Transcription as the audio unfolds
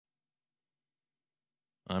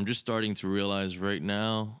I'm just starting to realize right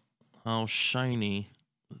now how shiny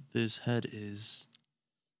this head is.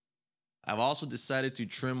 I've also decided to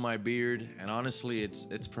trim my beard, and honestly,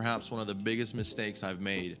 it's perhaps one of the biggest mistakes I've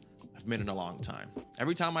made in a long time.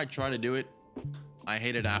 Every time I try to do it, I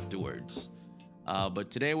hate it afterwards. But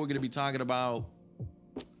today we're gonna be talking about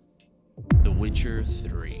The Witcher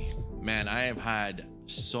 3. Man, I have had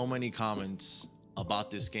so many comments about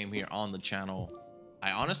this game here on the channel.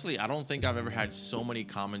 I don't think I've ever had so many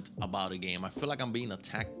comments about a game. I feel like I'm being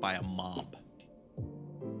attacked by a mob,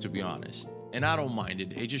 to be honest. And I don't mind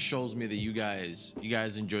it. It just shows me that you guys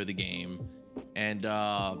enjoy the game. And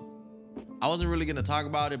I wasn't really gonna talk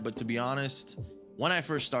about it, but to be honest, when I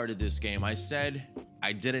first started this game, I said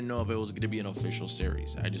I didn't know if it was gonna be an official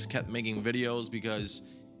series. I just kept making videos because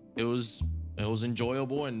it was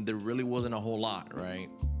enjoyable and there really wasn't a whole lot, right?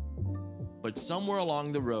 But somewhere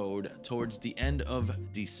along the road, towards the end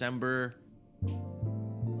of December,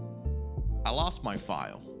 I lost my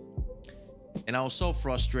file. And I was so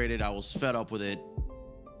frustrated, I was fed up with it.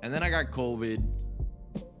 And then I got COVID.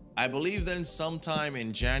 I believe then sometime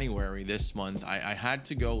in January this month, I had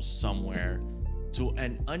to go somewhere to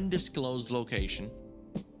an undisclosed location.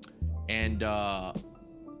 And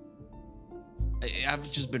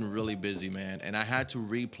I've just been really busy, man, and I had to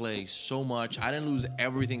replay so much. I didn't lose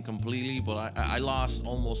everything completely, but I lost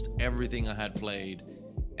almost everything I had played.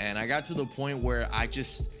 And I got to the point where I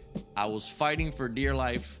was fighting for dear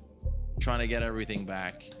life, trying to get everything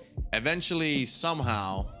back. Eventually,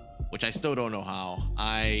 somehow, which I still don't know how,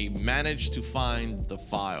 I managed to find the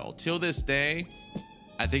file. Till this day,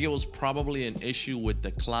 I think it was probably an issue with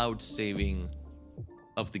the cloud saving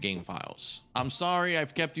of the game files. I'm sorry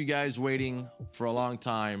I've kept you guys waiting for a long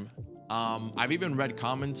time. I've even read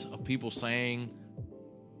comments of people saying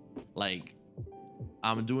like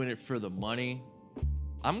I'm doing it for the money.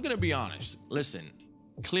 I'm gonna be honest. Listen,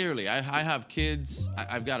 clearly I have kids,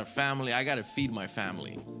 I've got a family, I gotta feed my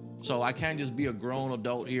family. So I can't just be a grown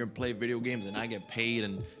adult here and play video games and I get paid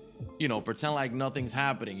and, you know, pretend like nothing's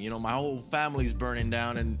happening. You know, my whole family's burning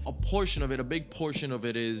down, and a big portion of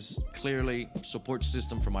it is clearly support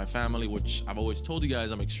system for my family, which I've always told you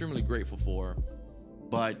guys I'm extremely grateful for.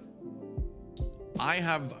 But I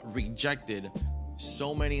have rejected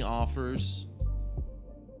so many offers.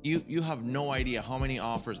 You have no idea how many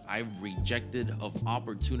offers I've rejected of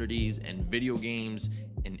opportunities and video games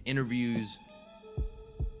and interviews,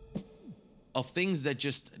 of things that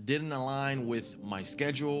just didn't align with my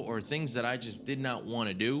schedule or things that I just did not want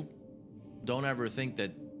to do. Don't ever think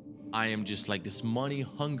that I am just like this money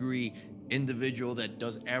hungry individual that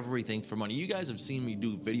does everything for money. You guys have seen me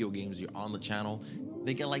do video games here on the channel.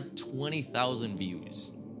 They get like 20,000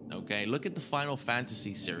 views. Okay, look at the Final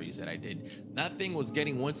Fantasy series that I did. That thing was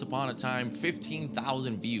getting, once upon a time,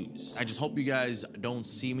 15,000 views. I just hope you guys don't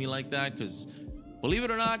see me like that, because believe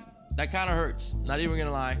it or not, that kind of hurts. Not even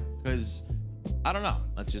gonna lie, because I don't know.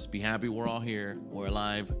 Let's just be happy we're all here. We're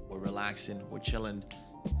alive. We're relaxing. We're chilling.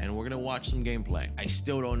 And we're going to watch some gameplay. I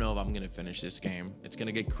still don't know if I'm going to finish this game. It's going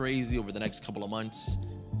to get crazy over the next couple of months.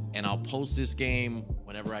 And I'll post this game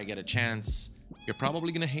whenever I get a chance. You're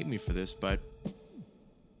probably going to hate me for this, but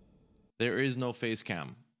there is no face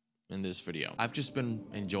cam in this video. I've just been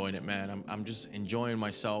enjoying it, man. I'm just enjoying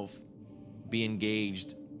myself, be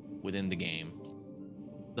engaged within the game.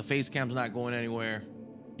 The face cam's not going anywhere.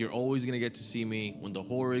 You're always gonna get to see me when the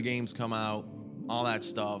horror games come out, all that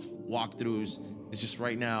stuff, walkthroughs. It's just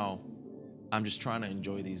right now, I'm just trying to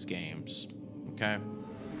enjoy these games, okay?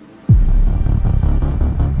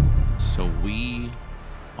 So we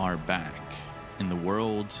are back in the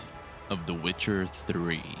world of The Witcher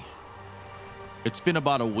 3. It's been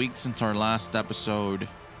about a week since our last episode,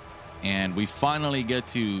 and we finally get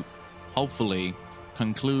to, hopefully,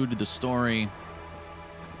 conclude the story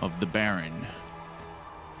of the Baron.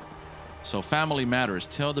 So family matters.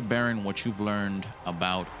 Tell the Baron what you've learned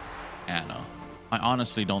about Anna. I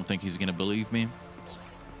honestly don't think he's gonna believe me,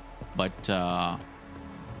 but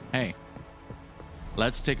hey,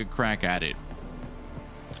 let's take a crack at it.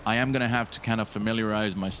 I am gonna have to kind of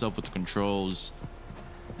familiarize myself with the controls,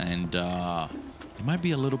 and it might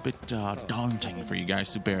be a little bit daunting for you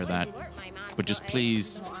guys to bear that, but just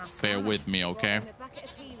please bear with me, okay?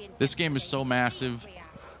 This game is so massive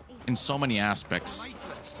in so many aspects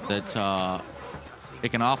that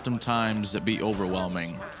it can oftentimes be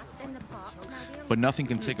overwhelming, but nothing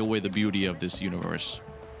can take away the beauty of this universe.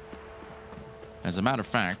 As a matter of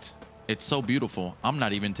fact, it's so beautiful, I'm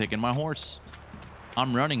not even taking my horse.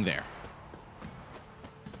 I'm running there.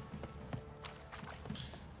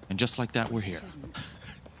 And just like that, we're here.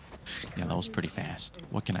 Yeah, that was pretty fast.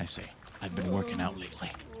 What can I say? I've been working out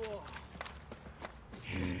lately.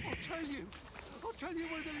 I'll tell you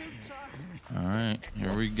where the loot's at. All right,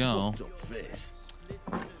 here we go.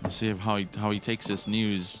 Let's see how he takes this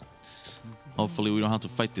news. Hopefully, we don't have to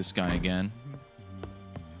fight this guy again.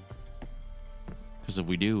 Because if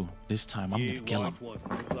we do, this time I'm gonna kill him.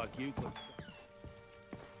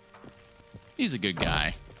 He's a good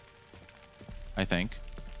guy, I think.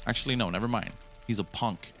 Actually, no, never mind. He's a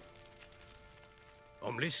punk.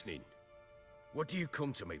 I'm listening. What do you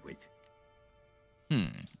come to me with?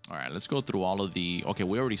 All right, let's go through all of the... Okay,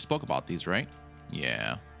 we already spoke about these, right?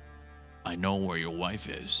 Yeah. I know where your wife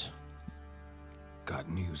is. Got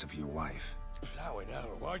news of your wife. Plowing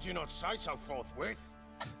hell, why'd you not say so forthwith?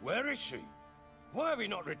 Where is she? Why have you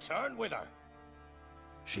not returned with her?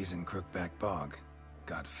 She's in Crookback Bog.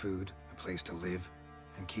 Got food, a place to live,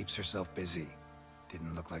 and keeps herself busy.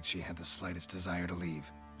 Didn't look like she had the slightest desire to leave.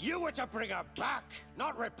 You were to bring her back,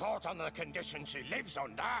 not report on the conditions she lives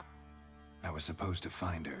under. I was supposed to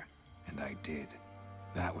find her, and I did.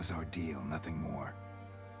 That was our deal, nothing more.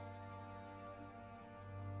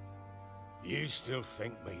 You still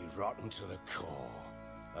think me rotten to the core.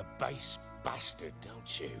 A base bastard,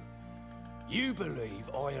 don't you? You believe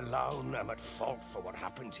I alone am at fault for what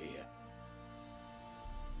happened here.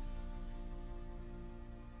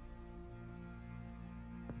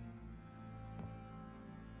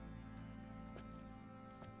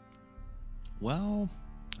 Well,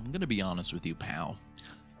 I'm gonna be honest with you, pal.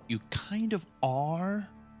 You kind of are,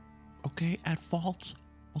 okay, at fault,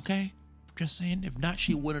 okay? Just saying, if not,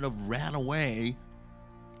 she wouldn't have ran away.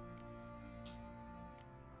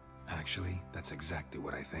 Actually, that's exactly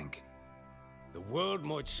what I think. The world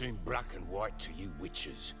might seem black and white to you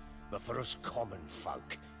witches, but for us common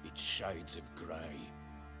folk, it's shades of grey.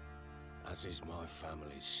 As is my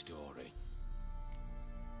family's story.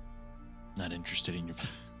 Not interested in your...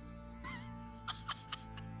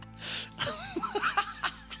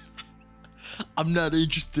 I'm not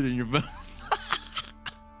interested in your...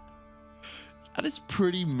 That is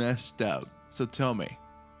pretty messed up. So tell me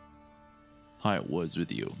how it was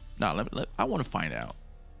with you. Now, I want to find out.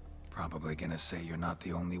 Probably gonna say you're not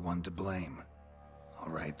the only one to blame. All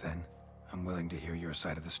right then, I'm willing to hear your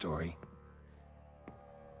side of the story.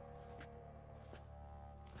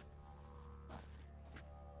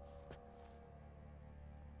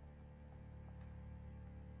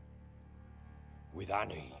 With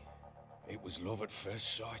Annie, it was love at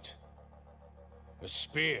first sight. A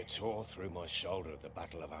spear tore through my shoulder at the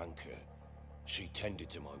Battle of Anchor. She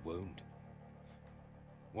tended to my wound.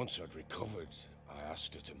 Once I'd recovered, I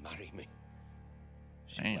asked her to marry me.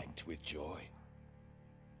 She wept with joy.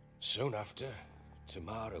 Soon after,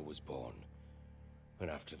 Tamara was born.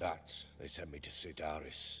 And after that, they sent me to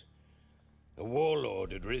Sidaris. A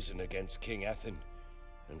warlord had risen against King Ethan,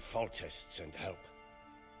 and Foltest sent help.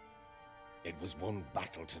 It was one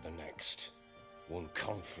battle to the next, one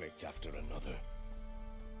conflict after another.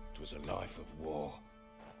 It was a life of war.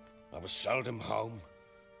 I was seldom home,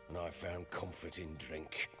 and I found comfort in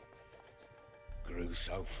drink. Grew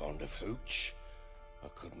so fond of hooch, I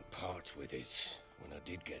couldn't part with it when I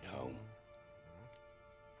did get home.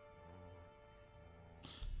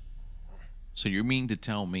 So you mean to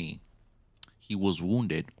tell me he was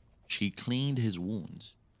wounded, she cleaned his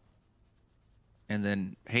wounds, and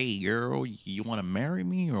then, hey girl, you want to marry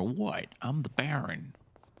me or what? I'm the Baron.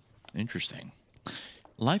 Interesting.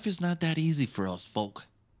 Life is not that easy for us folk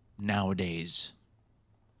nowadays.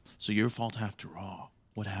 So your fault after all.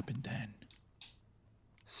 What happened then?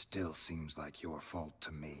 Still seems like your fault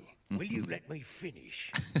to me. Will you let me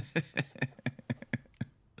finish?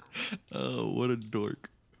 Oh, what a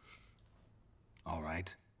dork. All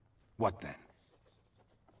right. What then?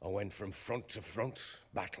 I went from front to front,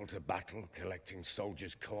 battle to battle, collecting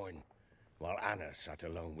soldiers' coin, while Anna sat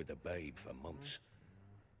alone with the babe for months.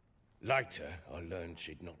 Later, I learned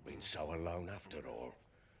she'd not been so alone after all.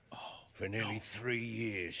 For nearly 3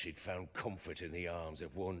 years, she'd found comfort in the arms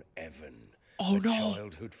of one Evan, a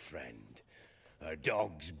childhood friend. Her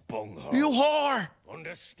dog's bunghole. You whore!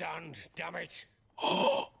 Understand, damn it?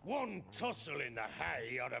 One tussle in the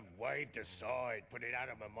hay I'd have waved aside, put it out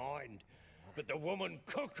of my mind. But the woman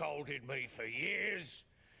cuckolded me for years,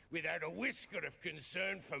 without a whisker of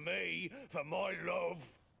concern for me, for my love.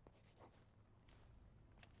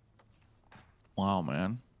 Wow,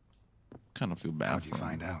 man. Kind of feel bad How'd for you him.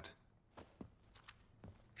 find out?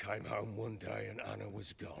 Came home one day and Anna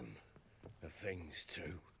was gone. Her things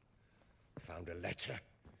too. Found a letter.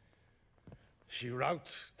 She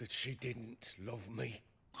wrote that she didn't love me.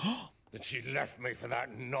 That she'd left me for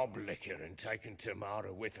that knob licker and taken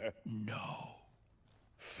Tamara with her. No.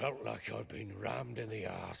 Felt like I'd been rammed in the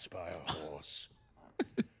arse by a horse.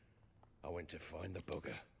 I went to find the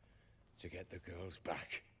bugger. to get the girls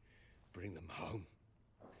back, bring them home.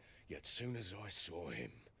 Yet soon as I saw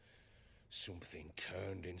him, something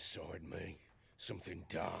turned inside me, something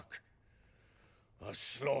dark. I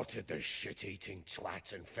slaughtered the shit-eating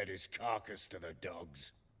twat and fed his carcass to the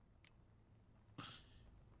dogs.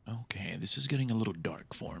 Okay, this is getting a little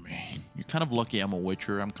dark for me. You're kind of lucky I'm a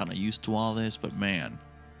Witcher. I'm kind of used to all this, but man,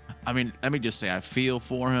 I mean, let me just say, I feel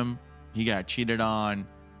for him. He got cheated on.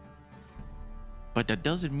 But that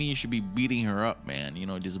doesn't mean you should be beating her up, man. You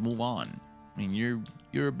know, just move on. I mean,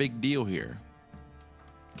 you're a big deal here.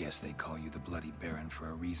 Guess they call you the Bloody Baron for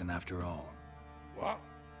a reason after all. What?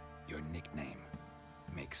 Your nickname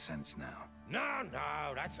makes sense now. No,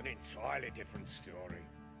 that's an entirely different story.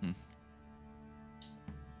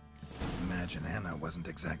 Imagine Anna wasn't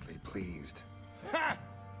exactly pleased. Ha!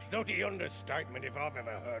 Bloody understatement if I've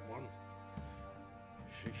ever heard one.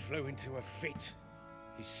 She flew into a fit,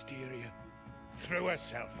 hysteria, threw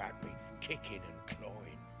herself at me, kicking and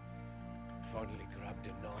clawing. Finally grabbed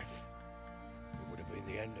a knife. It would have been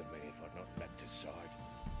the end of me if I'd not leapt aside.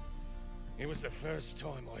 It was the first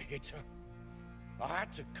time I hit her. I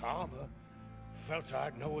had to calm her. Felt I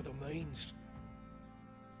had no other means.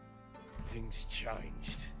 Things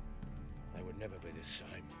changed. They would never be the same.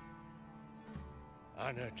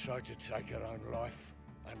 Anna tried to take her own life,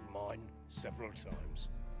 and mine, several times.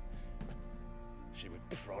 She would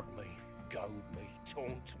prod me, goad me,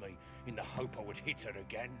 taunt me, in the hope I would hit her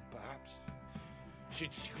again, perhaps.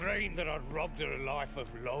 She'd scream that I'd robbed her life of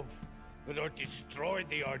love, that I'd destroyed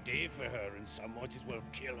the idea for her, and so might as well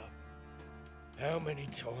kill her. How many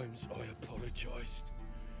times I apologized.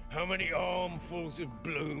 How many armfuls of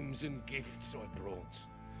blooms and gifts I brought.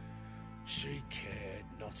 She cared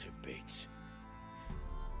not a bit.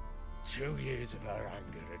 2 years of her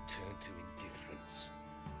anger had turned to indifference,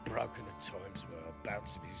 broken at times by her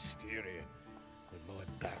bouts of hysteria and my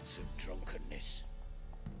bouts of drunkenness.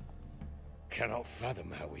 Cannot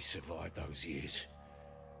fathom how we survived those years,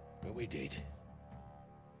 but we did.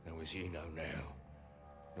 Though as you know now,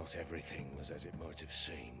 not everything was as it might have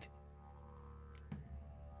seemed.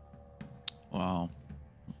 Wow.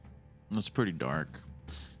 That's pretty dark.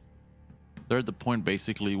 They're at the point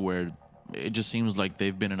basically where it just seems like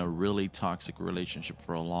they've been in a really toxic relationship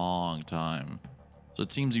for a long time. So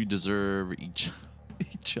it seems you deserve each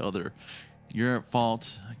other. You're at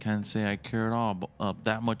fault. I can't say I care at all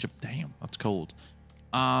that much of. Damn, that's cold.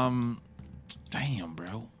 Damn,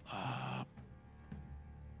 bro.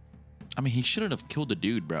 I mean, he shouldn't have killed the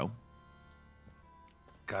dude, bro.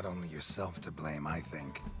 Got only yourself to blame, I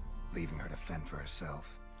think. Leaving her to fend for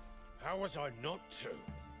herself. How was I not to?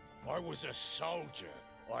 I was a soldier.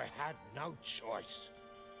 I had no choice.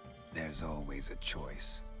 There's always a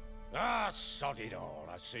choice. Ah, sod it all.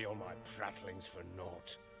 I see all my prattlings for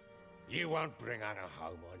naught. You won't bring Anna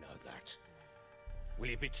home, I know that. Will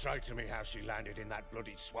you betray to me how she landed in that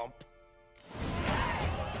bloody swamp?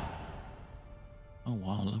 Oh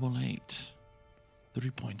wow, level 8. 3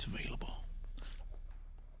 points available.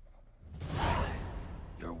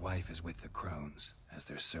 Your wife is with the crones as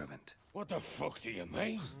their servant. What the fuck do you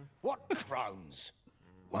mean? What crones?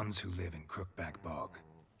 Ones who live in Crookback Bog.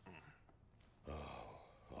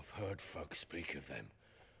 I've heard folk speak of them,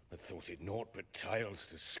 but thought it naught but tales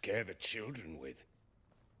to scare the children with.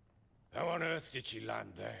 How on earth did she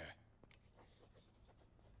land there?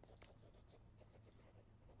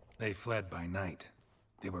 They fled by night.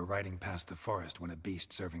 They were riding past the forest when a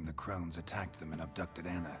beast serving the crones attacked them and abducted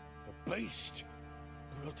Anna. A beast?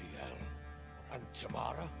 Bloody hell. And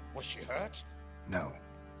Tamara? Was she hurt? No.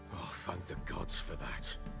 Oh, thank the gods for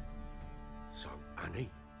that. So, Annie?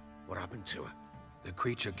 What happened to her? The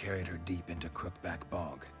creature carried her deep into Crookback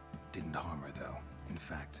Bog. Didn't harm her, though. In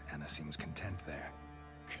fact, Anna seems content there.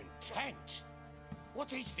 Content?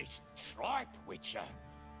 What is this tripe, Witcher?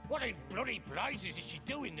 What in bloody blazes is she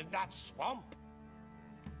doing in that swamp?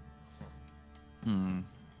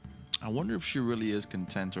 I wonder if she really is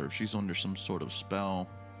content or if she's under some sort of spell.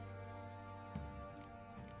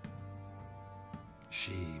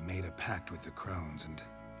 She made a pact with the crones and,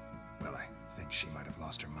 well, I think she might have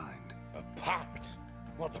lost her mind. A pact?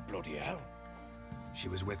 What the bloody hell? She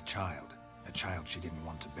was with child, a child she didn't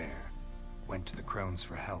want to bear. Went to the crones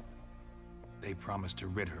for help. They promised to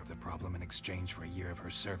rid her of the problem in exchange for a year of her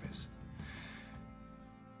service.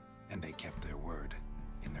 And they kept their word,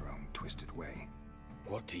 in their own twisted way.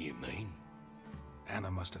 What do you mean?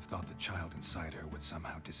 Anna must have thought the child inside her would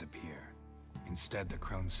somehow disappear. Instead, the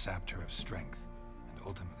crones sapped her of strength, and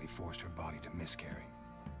ultimately forced her body to miscarry.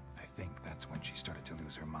 I think that's when she started to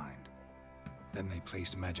lose her mind. Then they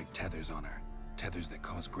placed magic tethers on her, tethers that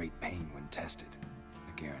cause great pain when tested.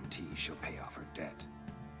 A guarantee she'll pay off her debt.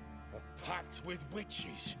 A pact with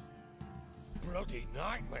witches. Bloody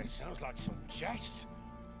nightmare, sounds like some jest.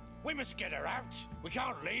 We must get her out. We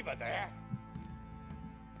can't leave her there.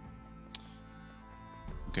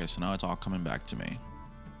 Okay, so now it's all coming back to me.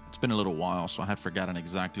 It's been a little while, so I had forgotten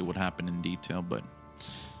exactly what happened in detail, but...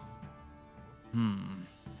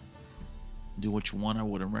 Do what you want. I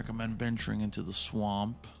wouldn't recommend venturing into the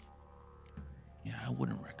swamp. Yeah, I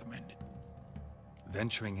wouldn't recommend it.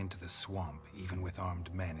 Venturing into the swamp, even with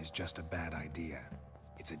armed men, is just a bad idea.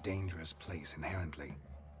 It's a dangerous place inherently,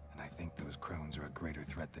 and I think those crones are a greater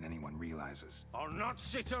threat than anyone realizes. I'll not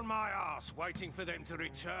sit on my ass waiting for them to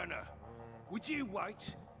return her. Would you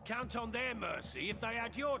wait? Count on their mercy if they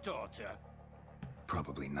had your daughter?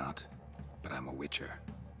 Probably not, but I'm a witcher.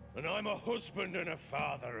 And I'm a husband and a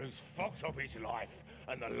father who's fucked up his life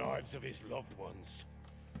and the lives of his loved ones.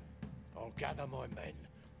 I'll gather my men,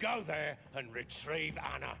 go there and retrieve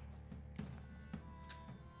Anna.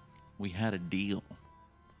 We had a deal.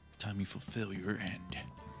 Time you fulfill your end.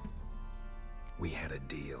 We had a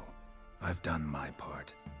deal. I've done my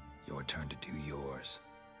part. Your turn to do yours.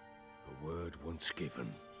 A word once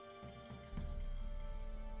given.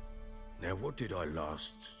 Now what did I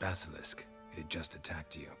last... Basilisk. It had just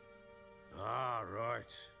attacked you. Ah,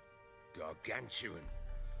 right. Gargantuan.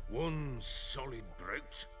 One solid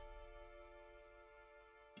brute.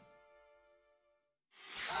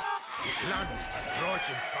 It landed right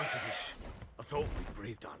in front of us. I thought we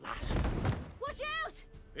breathed our last. Watch out!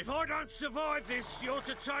 If I don't survive this, you're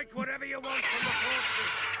to take whatever you want from the corpses.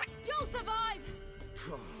 You'll survive!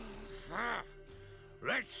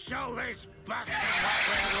 Let's show this bastard what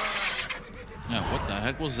we're worth. Yeah, what the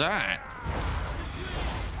heck was that?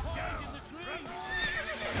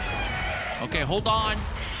 Okay, hold on.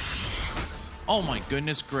 Oh my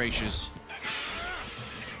goodness gracious.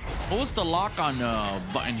 What was the lock on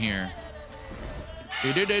button here?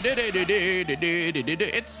 It's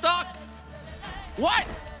stuck. What?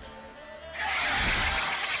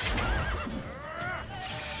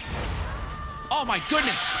 Oh my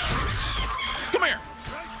goodness. Come here.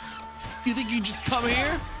 You think you just come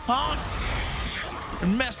here, huh?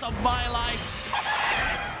 And mess up my life?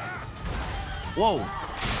 Whoa.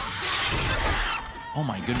 Oh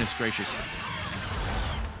my goodness gracious.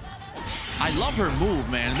 I love her move,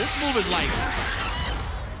 man. This move is like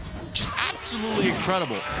just absolutely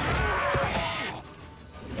incredible.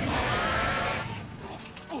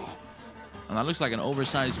 And that looks like an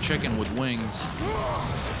oversized chicken with wings.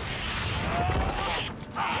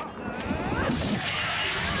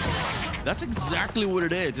 That's exactly what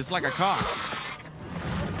it is. It's like a cock.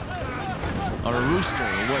 Or a rooster,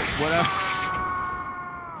 or whatever.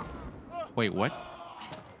 Wait, what?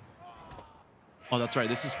 Oh, that's right.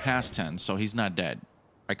 This is past tense, so he's not dead.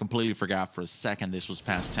 I completely forgot for a second this was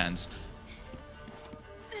past tense.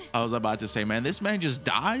 I was about to say, man, this man just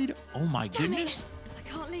died? Oh my goodness. I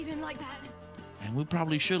can't leave him like that. And we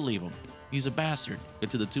probably should leave him. He's a bastard.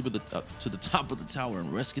 Get to the top of the tower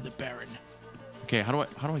and rescue the Baron. Okay, how do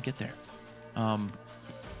I get there?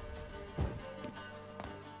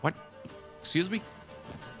 What? Excuse me?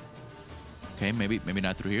 Okay, maybe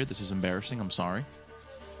not through here. This is embarrassing. I'm sorry.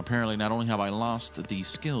 Apparently, not only have I lost the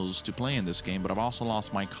skills to play in this game, but I've also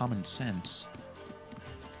lost my common sense.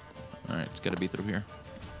 All right, it's got to be through here.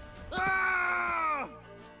 Ah!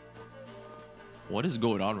 What is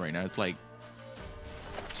going on right now? It's like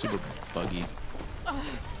super buggy.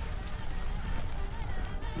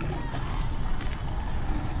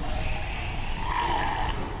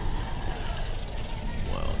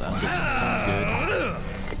 Well, that doesn't sound good.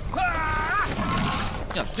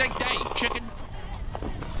 Yeah, take that, you chicken.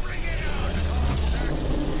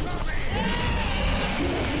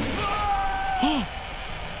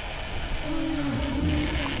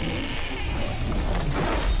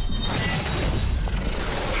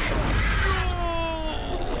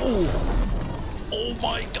 Oh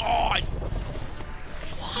my God!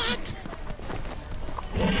 What?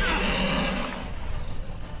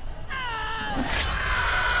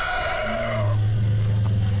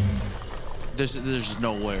 There's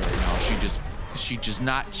no way right now. She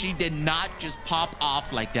did not just pop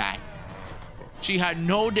off like that. She had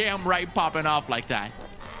no damn right popping off like that.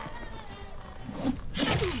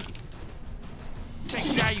 Take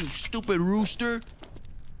that, you stupid rooster.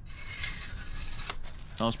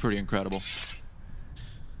 That was pretty incredible.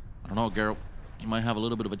 I don't know, Geralt. You might have a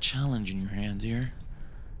little bit of a challenge in your hands here.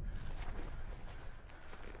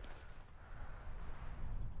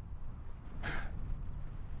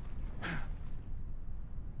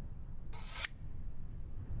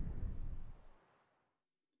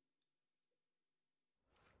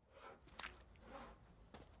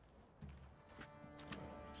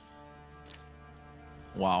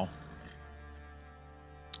 Wow.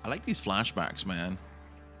 I like these flashbacks, man.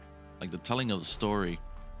 Like the telling of the story.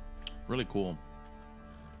 Really cool.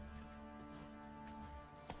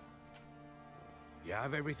 You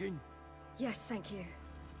have everything? Yes, thank you.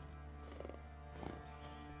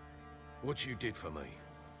 What you did for me,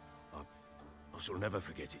 I shall never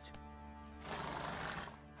forget it.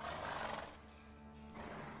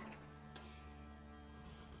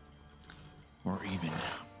 Or even,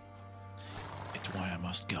 it's why I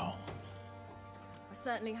must go. I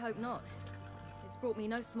certainly hope not. It's brought me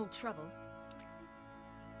no small trouble.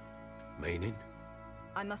 Meaning?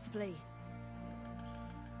 I must flee.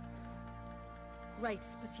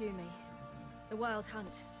 Wraiths pursue me. The wild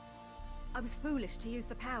hunt. I was foolish to use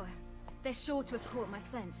the power. They're sure to have caught my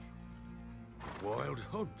scent. Wild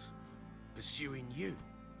hunt? Pursuing you?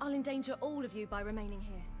 I'll endanger all of you by remaining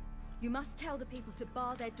here. You must tell the people to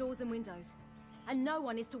bar their doors and windows. And no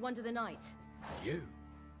one is to wander the night. You?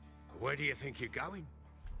 Where do you think you're going?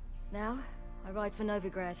 Now, I ride for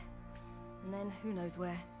Novigrad. And then who knows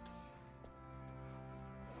where.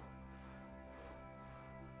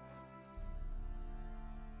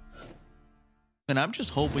 And I'm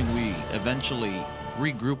just hoping we eventually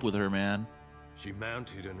regroup with her, man. She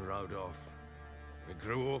mounted and rode off. It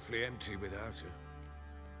grew awfully empty without her.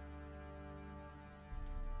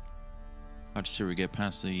 Hard to see we get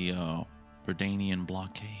past the Redanian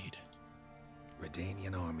blockade.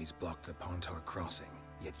 Redanian armies blocked the Pontar crossing,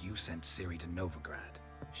 yet you sent Ciri to Novigrad.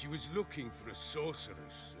 She was looking for a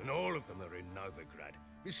sorceress, and all of them are in Novigrad.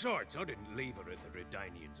 Besides, I didn't leave her at the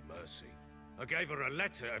Redanians' mercy. I gave her a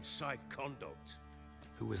letter of safe conduct.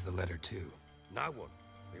 Who was the letter to? No one.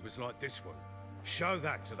 It was like this one. Show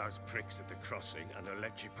that to those pricks at the crossing and they'll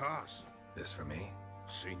let you pass. This for me?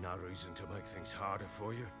 See no reason to make things harder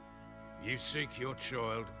for you. You seek your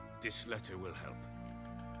child, this letter will help.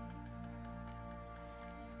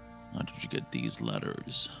 How did you get these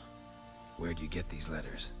letters? Where'd you get these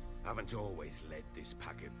letters? Haven't always led this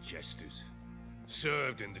pack of jesters.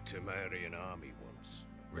 Served in the Temerian army once.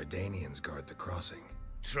 Redanians guard the crossing.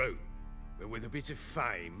 True, but with a bit of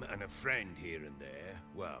fame and a friend here and there,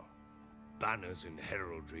 well, banners and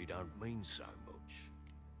heraldry don't mean so much.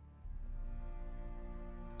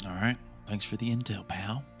 Alright, thanks for the intel,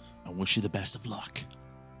 pal. I wish you the best of luck.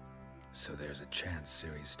 So there's a chance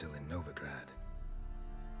Ciri's still in Novigrad.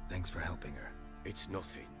 Thanks for helping her. It's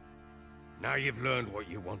nothing. Now you've learned what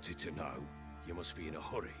you wanted to know, you must be in a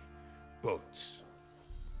hurry. But,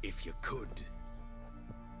 if you could...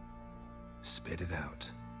 Spit it out.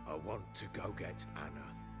 I want to go get Anna.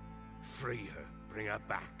 Free her, bring her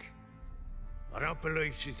back. I don't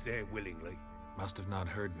believe she's there willingly. Must have not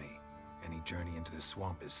heard me. Any journey into the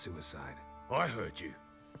swamp is suicide. I heard you,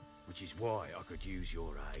 which is why I could use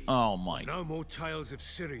your aid. Oh my... No more tales of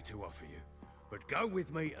Ciri to offer you. But go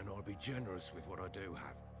with me and I'll be generous with what I do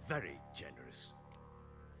have. Very generous.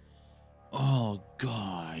 Oh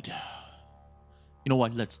God. You know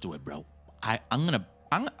what? Let's do it, bro. I'm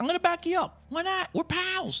gonna back you up. Why not? We're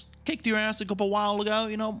pals. Kicked your ass a couple while ago,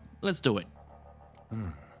 you know. Let's do it.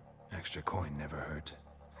 Extra coin never hurt.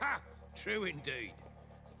 Ha! True indeed.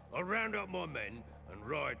 I'll round up my men and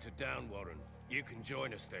ride to Downwarren. You can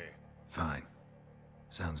join us there. Fine.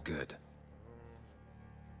 Sounds good.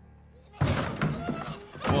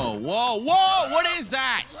 Whoa, whoa, whoa! What is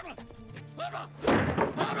that?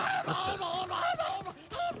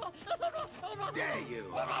 There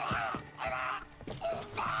you are.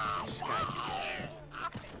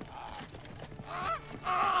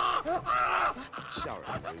 Sorry,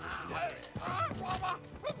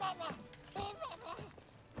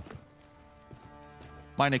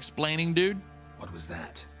 Mind explaining, dude? What was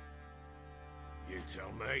that? You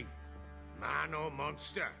tell me. Man or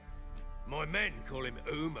monster? My men call him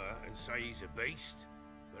Uma and say he's a beast.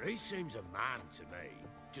 But he seems a man to me.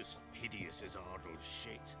 Just hideous as Ardle's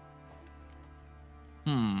shit.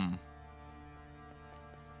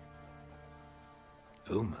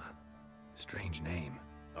 Uma. Strange name.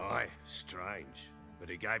 Aye, strange. But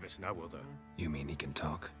he gave us no other. You mean he can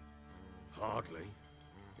talk? Hardly.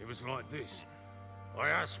 It was like this. I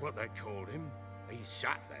asked what they called him. He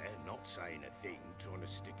sat there, not saying a thing, trying to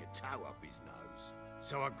stick a toe up his nose.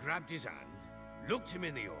 So I grabbed his hand, looked him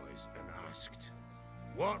in the eyes, and asked,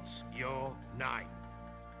 "What's your name?"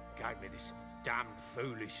 Gave me this damned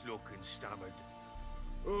foolish look and stammered,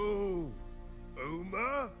 "Oh,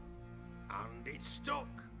 Uma?" And it stuck.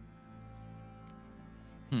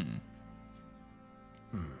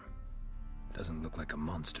 Doesn't look like a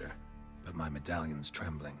monster, but my medallion's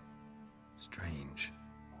trembling. Strange.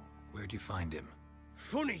 Where'd you find him?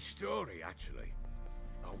 Funny story, actually.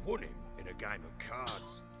 I won him in a game of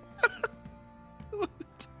cards.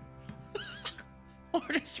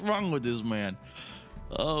 What is wrong with this man?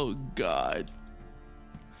 Oh, God.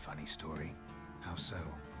 Funny story. How so?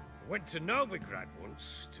 Went to Novigrad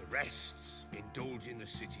once to rest, indulge in the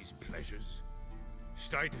city's pleasures.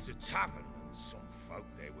 Stayed at a tavern and some folk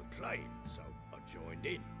there were playing, so I joined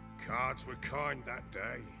in. Cards were kind that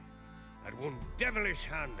day. Had one devilish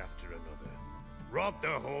hand after another. Robbed the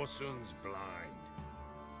whoresons blind.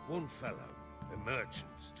 One fellow, a merchant,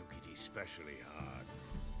 took it especially hard.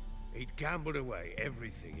 He'd gambled away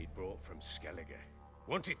everything he'd brought from Skellige.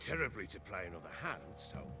 Wanted terribly to play another hand,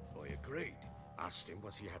 so I agreed. Asked him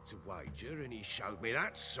what he had to wager, and he showed me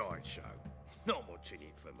that sideshow. Not much in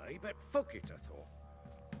it for me, but fuck it, I thought.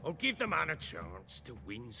 I'll give the man a chance to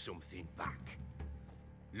win something back.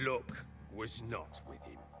 Luck was not with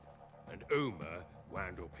him, and Uma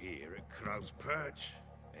wound up here at Crow's Perch.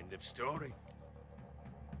 End of story.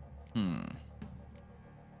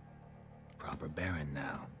 Proper baron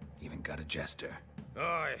now. Even got a jester.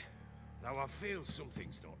 Aye, though I feel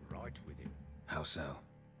something's not right with him. How so?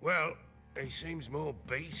 Well, he seems more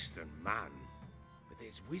beast than man, but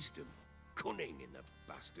there's wisdom, cunning in the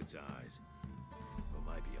bastard's eyes. Or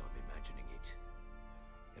maybe I'm imagining it.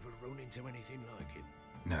 Ever run into anything like him?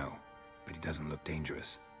 No, but he doesn't look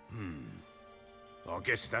dangerous. I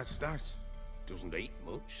guess that's that. Doesn't eat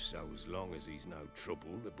much, so as long as he's no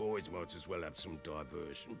trouble, the boys might as well have some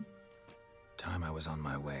diversion. Time I was on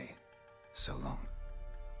my way. So long.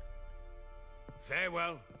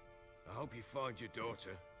 Farewell. I hope you find your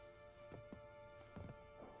daughter.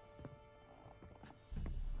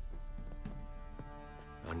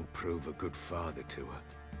 And prove a good father to her.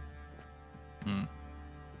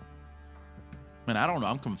 Man, I don't know.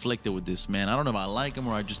 I'm conflicted with this, man. I don't know if I like him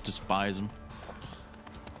or I just despise him.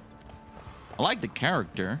 I like the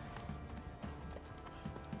character.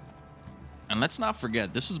 And let's not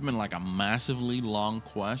forget, this has been like a massively long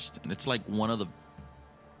quest. And it's like one of the...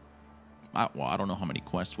 well, I don't know how many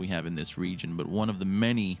quests we have in this region, but one of the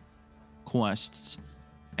many quests.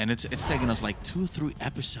 And it's taken us like 2 or 3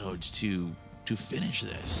 episodes to finish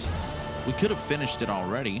this. We could have finished it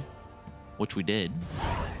already, which we did.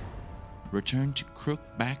 Return to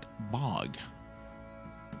Crookback Bog.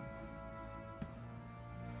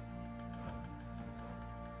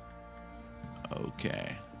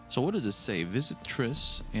 Okay. So what does it say? Visit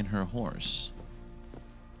Triss and her horse.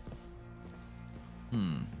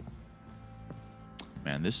 Man,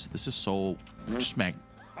 this is so smack.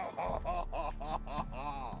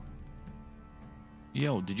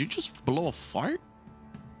 Yo, did you just blow a fart?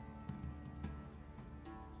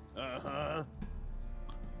 Uh-huh.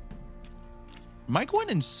 Am I going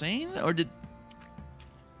insane or did...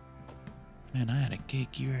 Man, I had to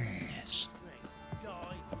kick your ass.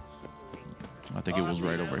 I think it was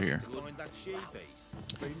right over here.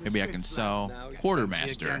 Maybe I can sell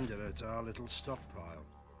Quartermaster.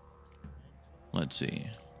 Let's see.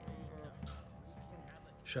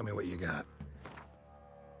 Show me what you got.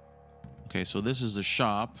 Okay, so this is the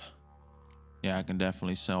shop. Yeah, I can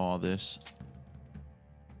definitely sell all this.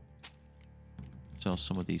 Sell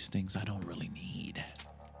some of these things I don't really need.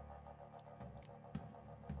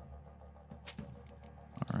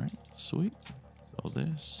 All right, sweet. Sell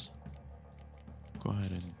this. Go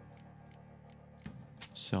ahead and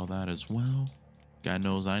sell that as well. God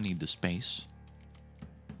knows I need the space.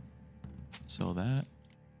 Sell that.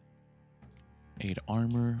 8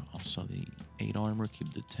 armor. I'll sell the 8 armor.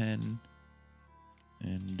 Keep the 10.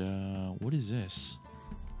 And what is this?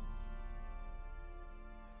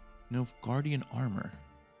 Nilfgaardian armor.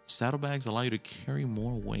 Saddlebags allow you to carry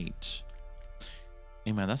more weight.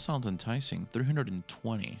 Hey man, that sounds enticing.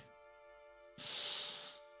 320.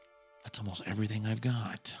 That's almost everything I've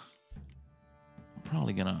got.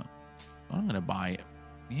 I'm gonna buy it.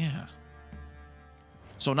 Yeah.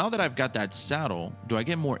 So now that I've got that saddle, do I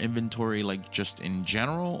get more inventory like just in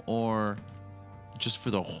general or just for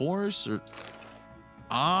the horse or...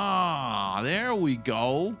 Ah, there we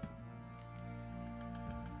go.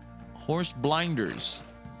 Horse blinders.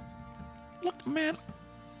 Look, man,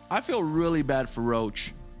 I feel really bad for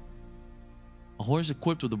Roach. A horse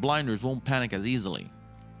equipped with the blinders won't panic as easily.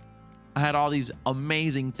 I had all these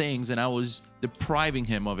amazing things and I was depriving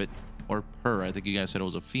him of it. Or her, I think you guys said it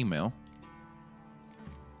was a female.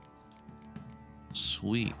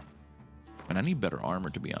 Sweet. And I need better armor,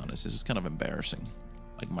 to be honest. This is kind of embarrassing.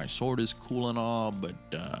 Like, my sword is cool and all, but,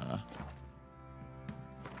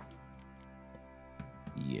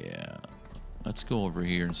 yeah. Let's go over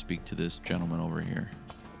here and speak to this gentleman over here.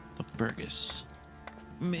 The Fergus.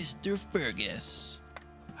 Mr. Fergus.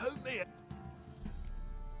 Help me.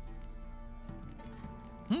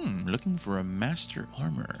 Looking for a master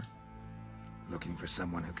armor. Looking for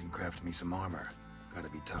someone who can craft me some armor. Gotta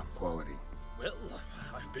be top quality. Well,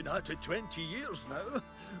 I've been at it 20 years now.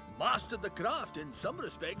 Mastered the craft in some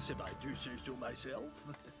respects, if I do say so myself.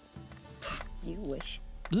 You wish.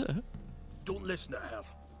 Don't listen to her.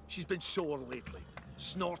 She's been sore lately,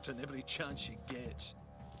 snorting every chance she gets.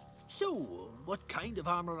 So, what kind of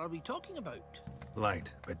armor are we talking about?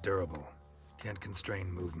 Light, but durable. Can't constrain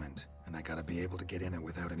movement, and I gotta be able to get in it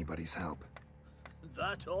without anybody's help.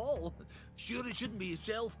 That all? Sure it shouldn't be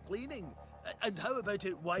self-cleaning. And how about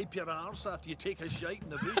it wipe your arse after you take a shite in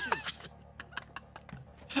the bushes?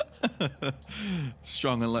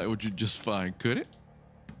 Strong and light would you just fine, could it?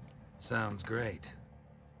 Sounds great.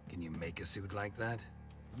 Can you make a suit like that?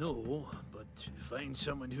 No, but find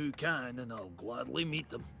someone who can and I'll gladly meet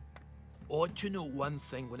them. Ought to know one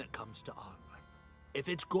thing when it comes to armor. If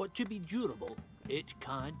it's got to be durable, it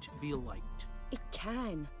can't be light. It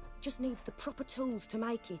can. Just needs the proper tools to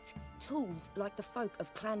make it. Tools like the folk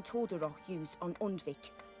of Clan Tordaroch used on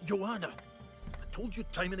Undvik. Joanna, I told you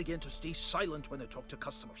time and again to stay silent when I talk to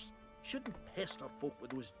customers. Shouldn't pester folk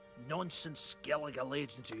with those nonsense Skellige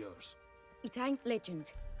legends of yours. It ain't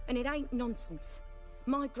legend, and it ain't nonsense.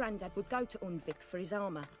 My granddad would go to Undvik for his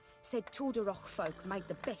armour. Said Tordaroch folk made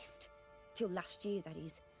the best. Till last year, that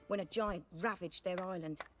is, when a giant ravaged their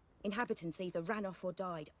island. Inhabitants either ran off or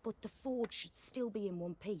died, but the forge should still be in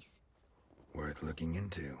one piece. Worth looking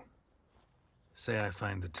into. Say I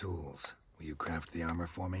find the tools. Will you craft the armor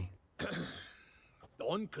for me?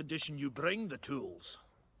 On condition you bring the tools.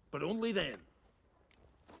 But only then.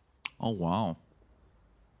 Oh, wow.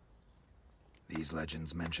 These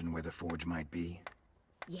legends mention where the forge might be?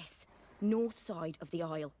 Yes, north side of the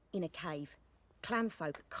isle, in a cave.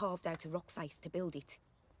 Clanfolk carved out a rock face to build it.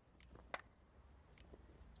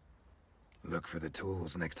 Look for the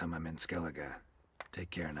tools next time I'm in Skellige. Take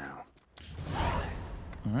care now.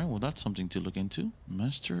 Alright, well that's something to look into.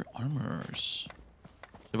 Master Armorers.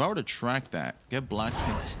 If I were to track that, get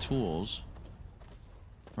blacksmith's tools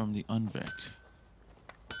from the Undvik.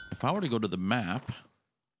 If I were to go to the map,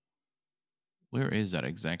 where is that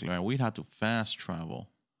exactly? Right, we'd have to fast travel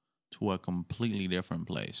to a completely different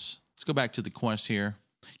place. Let's go back to the quest here.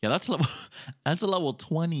 Yeah, that's level that's a level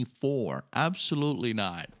 24. Absolutely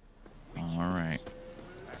not. Alright.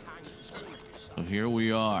 So here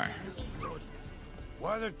we are.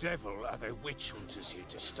 Why the devil are there witch hunters here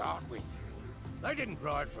to start with? They didn't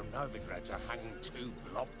ride from Novigrad to hang two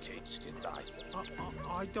blob tits, did they?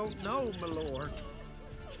 I don't know, my lord.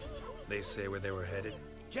 They say where they were headed?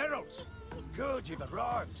 Geralt! Good, you've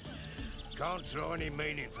arrived. Can't draw any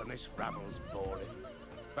meaning from this rabble's bawling.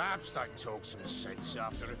 Perhaps they talk some sense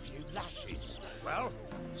after a few lashes. Well,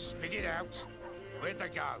 spit it out. Where'd they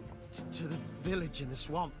go? To the village in the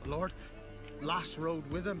swamp, my lord. Lass rode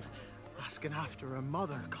with him, asking after her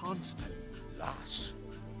mother, Constant. Lass?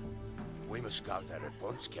 We must go there at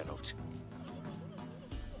once, Geralt.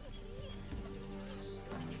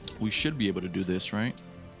 We should be able to do this, right?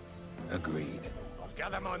 Agreed. I'll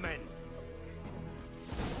gather my men.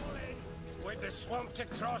 With the swamp to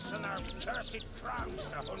cross and our cursed crowns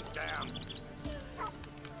to hunt down.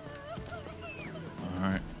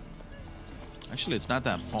 Alright. Actually, it's not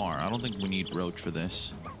that far. I don't think we need Roach for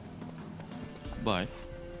this. But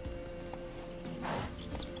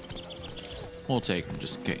we'll take him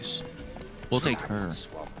just in case. We'll take her.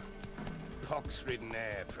 Swamp. Pox-ridden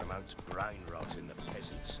air promotes brain rot in the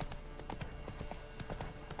peasants.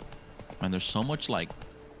 Man, there's so much like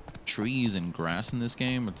trees and grass in this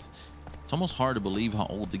game. It's almost hard to believe how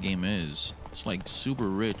old the game is. It's like super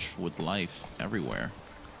rich with life everywhere.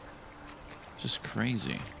 It's just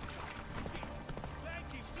crazy.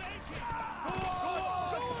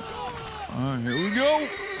 Alright, here we go.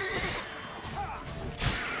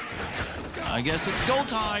 I guess it's go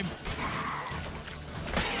time.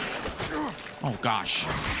 Oh gosh.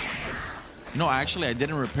 You know, actually I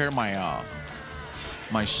didn't repair my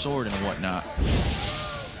my sword and whatnot.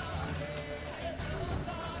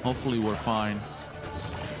 Hopefully we're fine.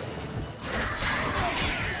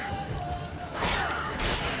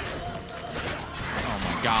 Oh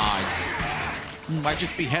my god. Might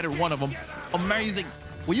just beheaded one of them. Amazing.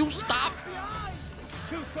 Will you stop?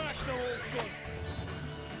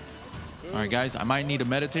 Alright guys, I might need to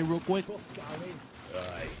meditate real quick.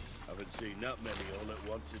 Aye, haven't seen that many all at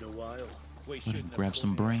once in a while. Grab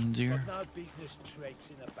some brains here. No business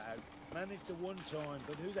traipsing about. Managed the one time,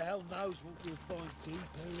 but who the hell knows what you'll find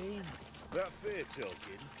deeper in. That fair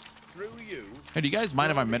talking. Through you. Hey, do you guys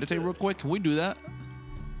mind if I meditate real quick? Can we do that?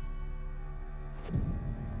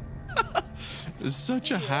 It's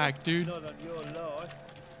such a hack, dude. Not on your life.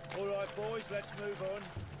 All right, boys, let's move on.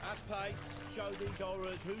 At pace, show these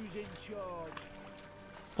horrors who's in charge.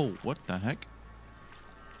 Oh, what the heck?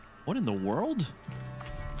 What in the world?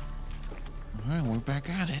 All right, we're back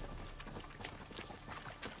at it.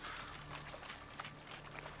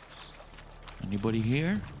 Anybody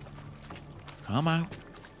here? Come out.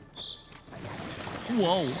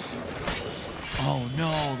 Whoa. Oh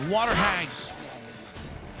no, the water hag.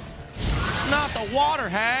 Not the water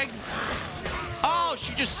hag. Oh,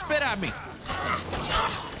 she just spit at me.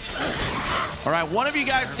 All right, one of you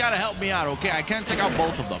guys gotta help me out, okay? I can't take out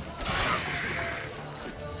both of them.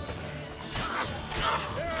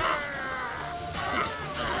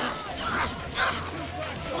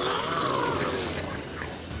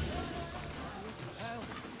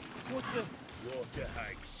 What the? Water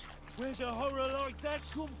hags. Where's a horror like that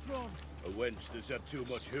come from? A wench that's had too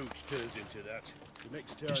much hooch turns into that. The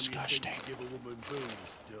next time Disgusting. you think to give a woman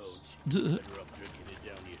booze, don't. Better off drinking it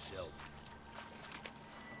down yourself.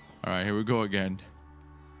 All right, here we go again.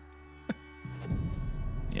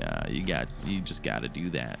 Yeah, you just gotta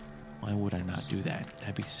do that. Why would I not do that?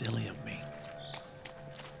 That'd be silly of me.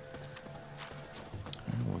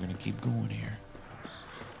 All right, we're gonna keep going here.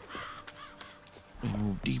 We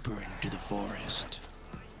move deeper into the forest.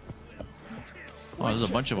 Oh, there's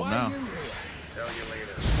a bunch of them now. Tell you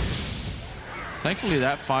later. Thankfully,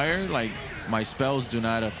 that fire, like, my spells do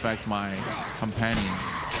not affect my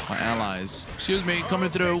companions, my allies. Excuse me, coming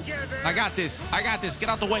through. I got this. I got this. Get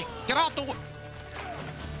out the way. Get out the way.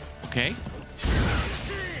 Okay.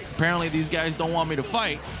 Apparently, these guys don't want me to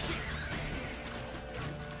fight.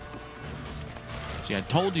 See, I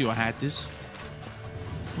told you I had this.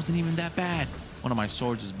 Wasn't even that bad. One of my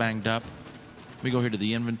swords is banged up. Let me go here to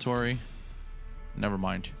the inventory. Never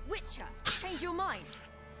mind. Witcher, change your mind.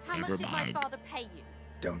 How Never much did my mind. father pay you?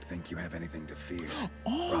 Don't think you have anything to fear.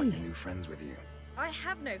 Oh. Brought your new friends with you. I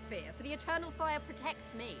have no fear, for the eternal fire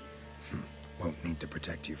protects me. Won't need to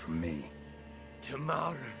protect you from me.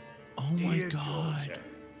 Tamara, Oh my dear God. daughter,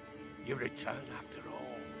 you return after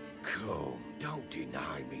all. Come, don't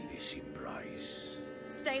deny me this embrace.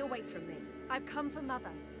 Stay away from me. I've come for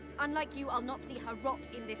Mother. Unlike you, I'll not see her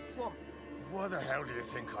rot in this swamp. Why the hell do you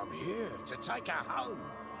think I'm here? To take her home?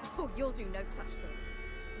 Oh, you'll do no such thing.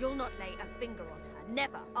 You'll not lay a finger on her.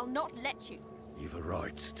 Never. I'll not let you. You've a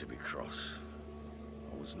right to be cross.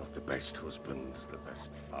 I was not the best husband, the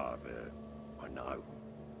best father, I know.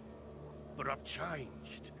 But I've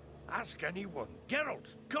changed. Ask anyone.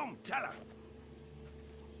 Geralt, come, tell her.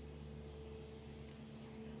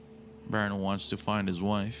 Baron wants to find his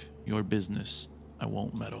wife. Your business. I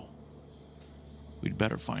won't meddle. We'd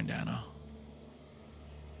better find Anna.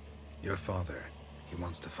 Your father, he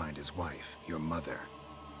wants to find his wife, your mother.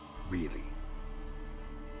 Really?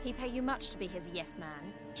 He pay you much to be his yes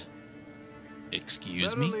man.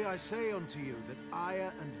 Excuse me? Verily I say unto you that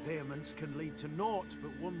ire and vehemence can lead to naught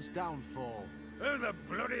but one's downfall. Who the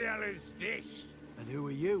bloody hell is this? And who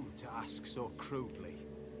are you to ask so crudely?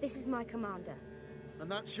 This is my commander. And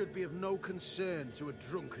that should be of no concern to a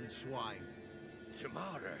drunken swine.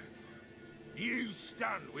 Tamara, you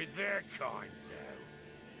stand with their kind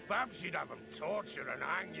now. Perhaps you'd have them torture and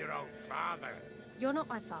hang your own father. You're not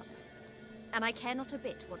my father. And I care not a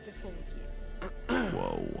bit what befalls you.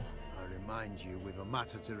 Whoa. I remind you, we've a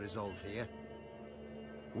matter to resolve here.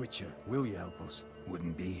 Witcher, will you help us?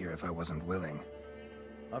 Wouldn't be here if I wasn't willing.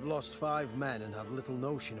 I've lost 5 men and have little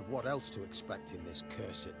notion of what else to expect in this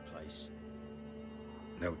cursed place.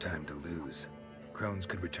 No time to lose. Crones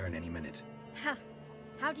could return any minute. Ha!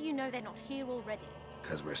 How do you know they're not here already?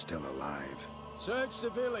 'Cause we're still alive. Search the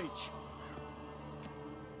village!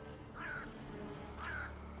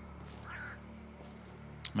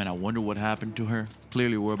 Man, I wonder what happened to her.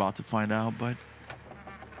 Clearly, we're about to find out, but...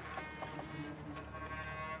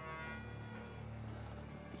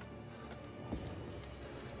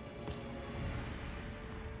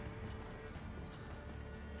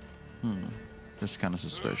 That's kind of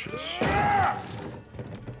suspicious.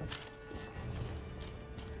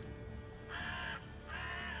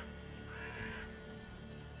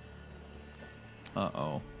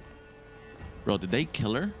 Uh-oh. Bro, did they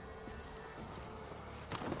kill her?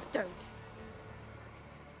 Don't.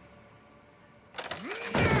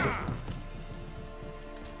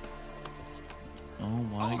 Oh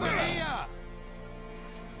my God.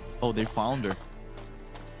 Oh, they found her.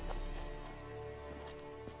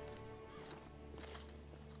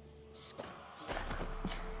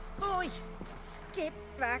 Oi! Get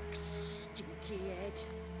back, stinky head.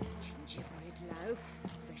 Gingerbread loaf,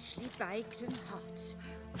 freshly baked and hot.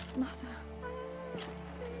 Mother.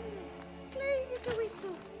 Clean as a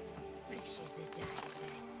whistle, fresh as a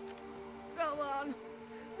daisy. Go on,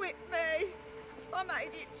 whip me. I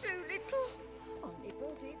made it too little. I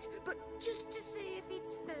nibbled it, but just to see if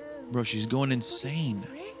it's firm. Bro, she's going insane.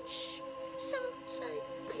 Fresh. So take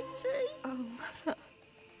pity. Oh, Mother.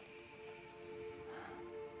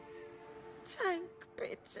 Take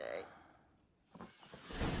pity.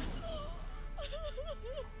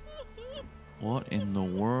 What in the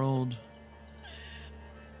world?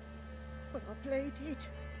 But I pleaded.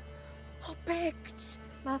 I begged.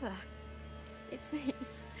 Mother, it's me.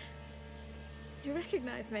 Do you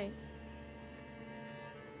recognize me?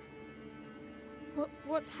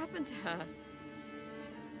 What's happened to her?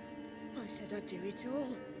 I said I'd do it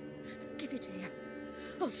all. Give it here.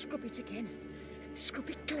 I'll scrub it again. Scrub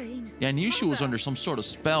it clean. Yeah, I knew she was under some sort of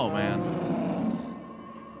spell, man.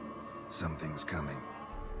 Something's coming.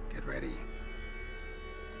 Get ready.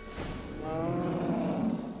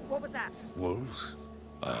 What was that? Wolves?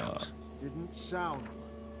 Didn't sound.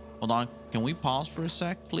 Hold on. Can we pause for a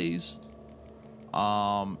sec, please?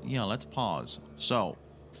 Yeah, let's pause. So,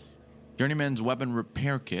 Journeyman's Weapon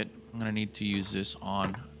Repair Kit. I'm gonna need to use this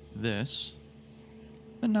on this.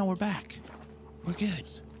 And now we're back. We're good.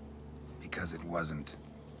 Because it wasn't.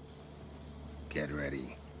 Get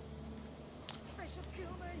ready. They shall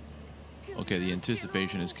kill me. Okay, the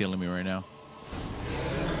anticipation is killing me right now.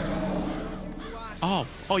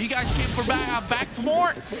 Oh, you guys came for back for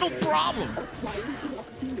more? No problem.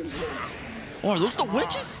 Oh, are those the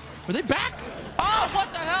witches? Are they back? Oh,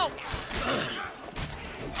 what the hell?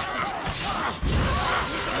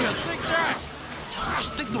 Yeah, take that.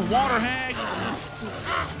 Stick the water hag.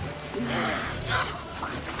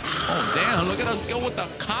 Oh, damn, look at us go with the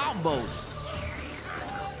combos.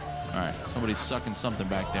 All right, somebody's sucking something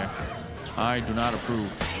back there. I do not approve.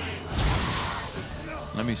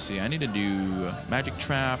 Let me see. I need to do magic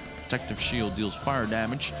trap. Protective shield deals fire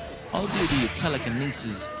damage. I'll do the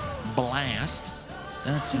telekinesis blast.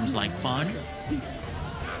 That seems like fun.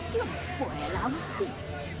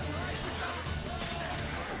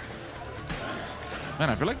 Man,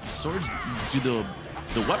 I feel like the swords do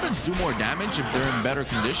the weapons do more damage if they're in better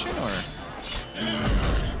condition, or?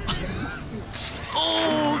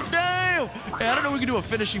 Oh, damn! Hey, I don't know if we can do a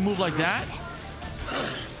finishing move like that.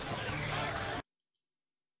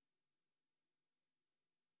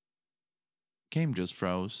 Game just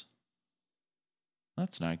froze.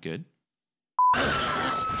 That's not good.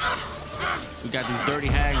 We got these dirty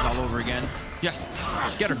hags all over again. Yes,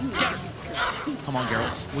 get her, get her. Come on,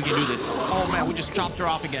 Geralt, we can do this. Oh man, we just chopped her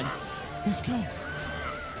off again. Let's go.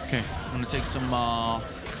 Okay, I'm gonna take some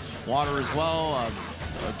water as well.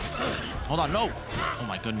 Hold on, no. Oh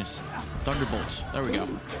my goodness. Thunderbolts, there we go.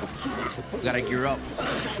 We gotta gear up.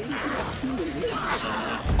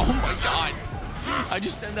 Oh my God. I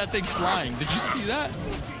just sent that thing flying. Did you see that?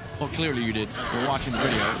 Oh, clearly you did. You're watching the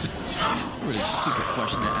video. Really stupid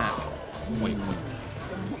question to ask. Wait.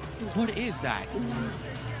 What is that?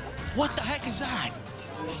 What the heck is that?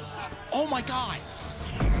 Oh my God.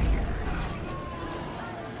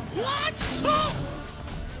 What? Ah!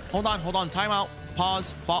 Hold on. Time out.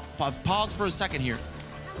 Pause. Pause for a second here.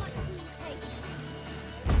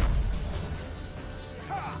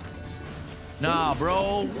 Nah,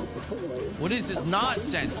 bro. What is this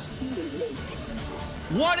nonsense?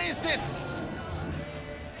 What is this?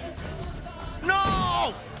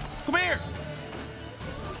 No! Come here!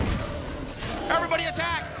 Everybody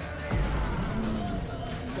attack!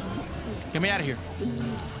 Get me out of here.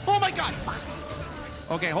 Oh my God!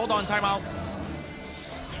 Okay, hold on, time out.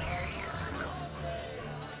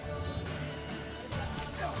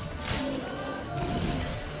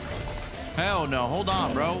 Hell no, hold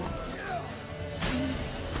on, bro.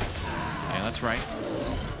 Yeah, that's right.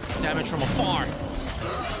 Damage from afar.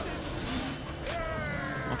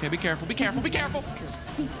 Okay, be careful, be careful, be careful.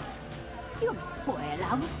 You'll spoil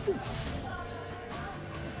our feast.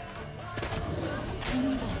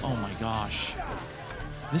 Oh my gosh.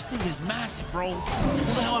 This thing is massive, bro.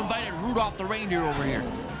 Who the hell invited Rudolph the reindeer over here?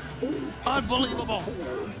 Unbelievable.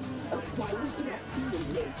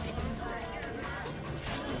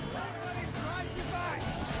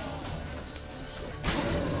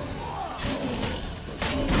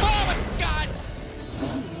 Oh my God.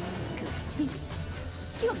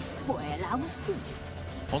 You'll spoil our feast.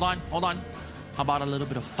 Hold on. How about a little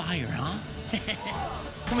bit of fire, huh?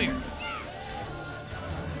 Come here.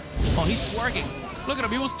 Oh, he's twerking. Look at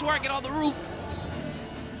him, he was twerking on the roof.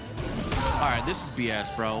 All right, this is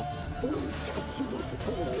BS, bro.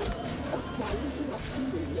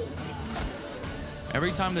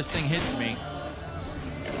 Every time this thing hits me.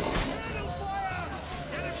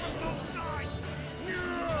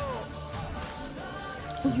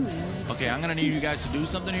 Okay, I'm gonna need you guys to do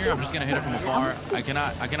something here. I'm just gonna hit it from afar. I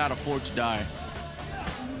cannot afford to die.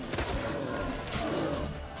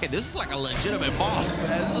 Hey, this is like a legitimate boss,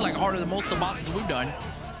 man. This is like harder than most of the bosses we've done.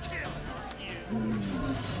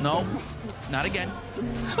 No, not again.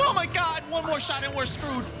 Oh my God, one more shot and we're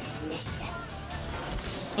screwed.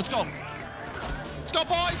 Let's go. Let's go,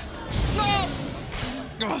 boys. No!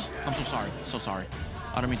 Ugh, I'm so sorry, so sorry.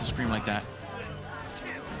 I don't mean to scream like that.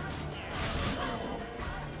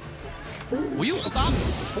 Will you stop?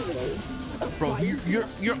 Bro,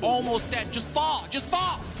 you're almost dead. Just fall, just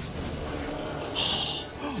fall.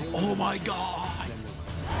 Oh my God.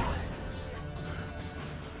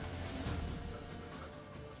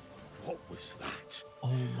 What was that?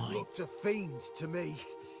 Oh my. Looked a fiend to me.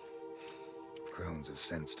 Crones have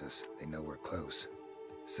sensed us. They know we're close.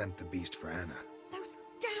 Sent the beast for Anna. Those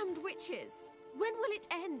damned witches! When will it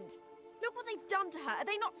end? Look what they've done to her. Are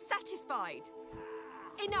they not satisfied?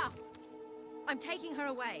 Enough! I'm taking her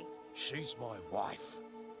away. She's my wife.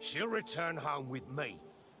 She'll return home with me.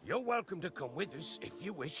 You're welcome to come with us if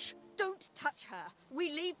you wish. Don't touch her. We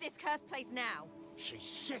leave this cursed place now. She's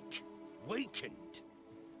sick, weakened.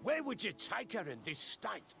 Where would you take her in this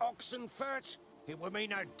state? Oxenfurt? It would mean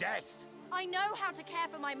her death. I know how to care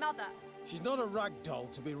for my mother. She's not a rag doll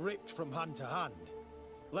to be ripped from hand to hand.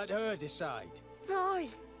 Let her decide. Pie.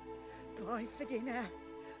 Pie for dinner.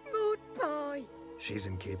 Mood pie. She's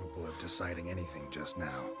incapable of deciding anything just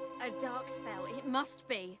now. A dark spell, it must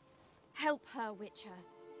be. Help her, Witcher.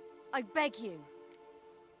 I beg you.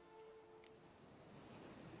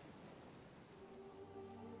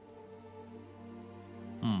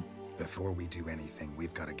 Before we do anything,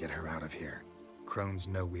 we've got to get her out of here. Crones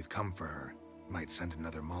know we've come for her. Might send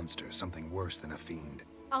another monster, something worse than a fiend.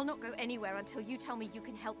 I'll not go anywhere until you tell me you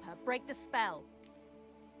can help her. Break the spell.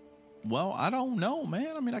 Well, I don't know,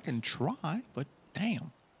 man. I mean, I can try, but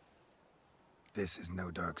damn. This is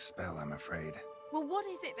no dark spell, I'm afraid. Well, what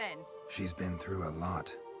is it then? She's been through a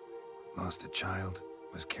lot. Lost a child,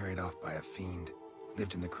 was carried off by a fiend,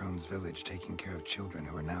 lived in the Crones village taking care of children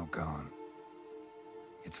who are now gone.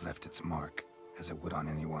 It's left its mark, as it would on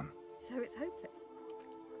anyone. So it's hopeless.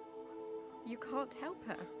 You can't help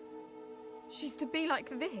her. She's to be like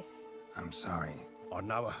this. I'm sorry. I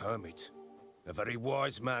know a hermit. A very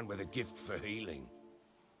wise man with a gift for healing.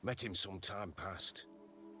 Met him some time past.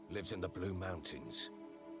 Lives in the Blue Mountains.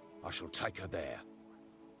 I shall take her there.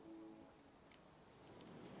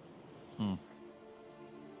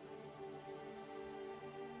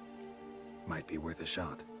 Might be worth a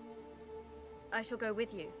shot. I shall go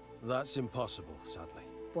with you. That's impossible, sadly.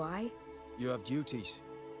 Why? You have duties.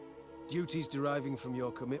 Duties deriving from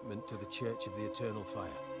your commitment to the Church of the Eternal Fire.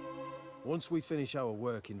 Once we finish our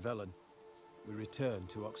work in Velen, we return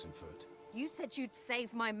to Oxenfurt. You said you'd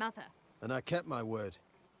save my mother. And I kept my word.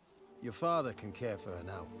 Your father can care for her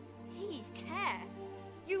now. He care?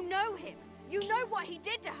 You know him. You know what he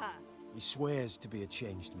did to her. He swears to be a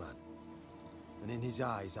changed man. And in his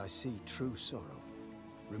eyes I see true sorrow.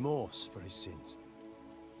 Remorse for his sins.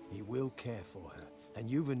 He will care for her, and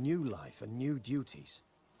you've a new life and new duties.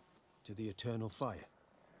 To the Eternal Fire.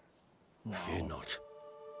 Fear not.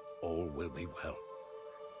 All will be well.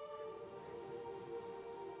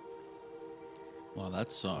 Wow,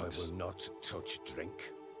 that sucks. I will not touch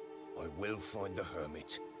drink. I will find the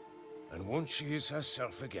hermit. And once she is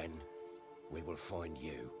herself again, we will find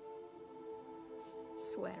you.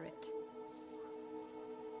 Swear it.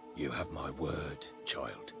 You have my word,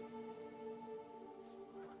 child.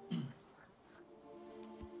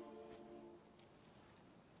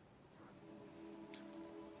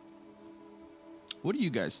 What do you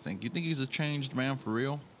guys think? You think he's a changed man for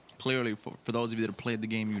real? Clearly, for those of you that have played the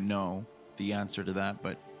game, you know the answer to that,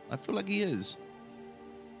 but I feel like he is.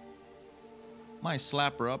 Might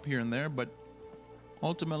slap her up here and there, but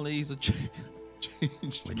ultimately he's a changed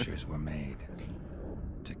man. Witchers were made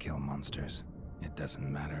to kill monsters. It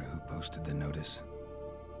doesn't matter who posted the notice.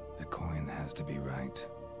 The coin has to be right.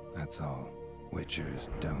 That's all. Witchers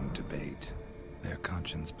don't debate. Their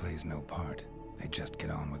conscience plays no part. They just get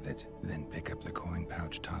on with it, then pick up the coin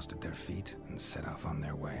pouch tossed at their feet and set off on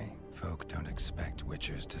their way. Folk don't expect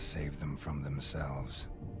Witchers to save them from themselves.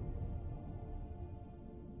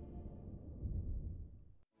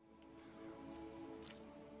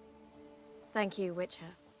 Thank you,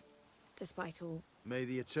 Witcher. Despite all. May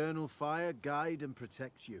the Eternal Fire guide and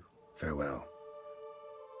protect you. Farewell.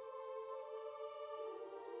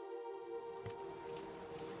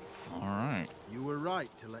 All right. You were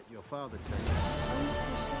right to let your father take you. I'm not so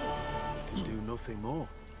sure. You can do nothing more.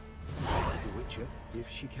 Like the Witcher, if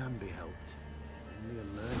she can be helped, only a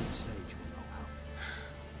learned sage will know how.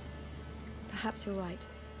 Perhaps you're right.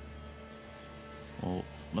 Well,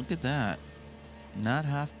 look at that. Not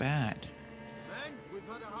half bad. Men, we've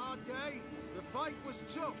had a hard day. The fight was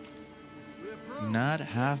tough. Not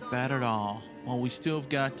half bad at all. Well, we still have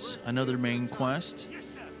got another main quest,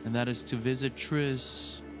 and that is to visit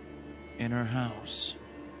Triss in her house.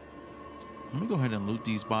 Let me go ahead and loot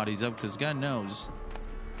these bodies up, because God knows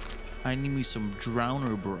I need me some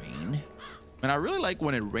drowner brain. And I really like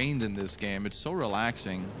when it rains in this game. It's so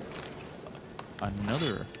relaxing.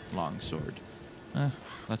 Another longsword.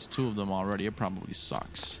 That's 2 of them already. It probably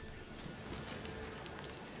sucks.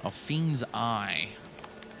 A fiend's eye.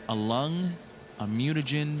 A lung. A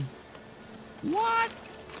mutagen. What?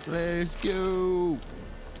 Let's go.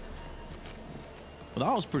 Well,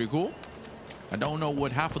 that was pretty cool. I don't know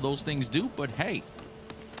what half of those things do, but hey,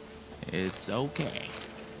 it's okay.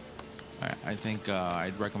 I think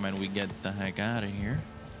I'd recommend we get the heck out of here.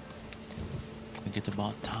 I think it's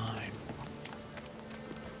about time.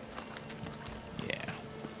 Yeah.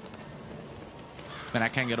 Man, I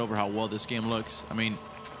can't get over how well this game looks. I mean,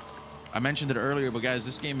 I mentioned it earlier, but guys,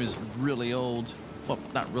 this game is really old. Well,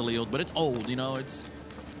 not really old, but it's old, you know? It's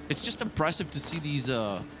just impressive to see these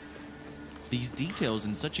details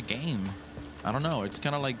in such a game. I don't know, it's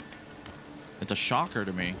kind of like, it's a shocker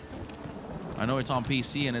to me. I know it's on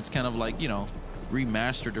PC and it's kind of like, you know,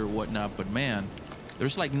 remastered or whatnot, but man,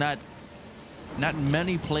 there's like not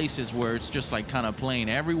many places where it's just like kind of plain.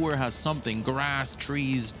 Everywhere has something, grass,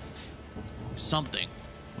 trees, something,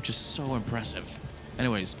 which is so impressive.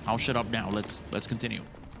 Anyways, I'll shut up now. Let's continue.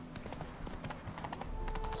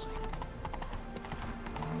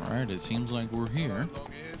 All right, it seems like we're here.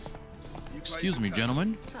 Excuse me,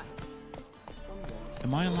 gentlemen.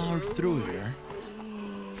 Am I allowed through here?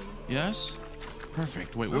 Yes?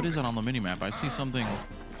 Perfect. Wait, what is it on the minimap? I see something.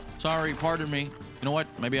 Sorry, pardon me. You know what?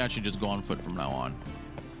 Maybe I should just go on foot from now on.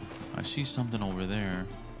 I see something over there.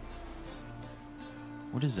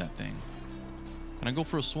 What is that thing? Can I go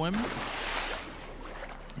for a swim?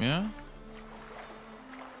 Yeah?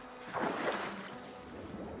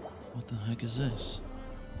 What the heck is this?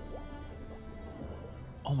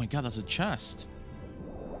 Oh my god, that's a chest.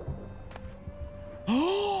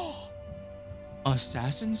 Oh!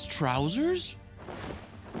 Assassin's trousers?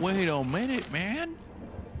 Wait a minute, man.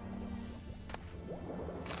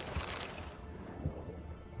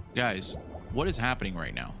 Guys, what is happening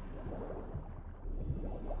right now?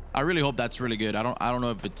 I really hope that's really good. I don't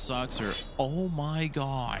know if it sucks or... Oh my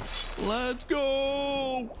god. Let's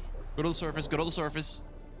go! Go to the surface, go to the surface.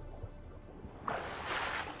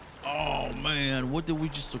 Oh man, what did we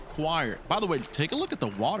just acquire? By the way, take a look at the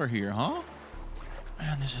water here, huh?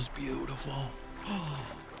 Man, this is beautiful.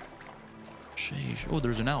 Sheesh. Oh,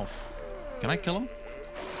 there's an elf. Can I kill him?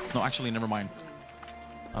 No, actually, never mind.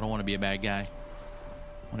 I don't want to be a bad guy.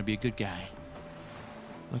 I want to be a good guy.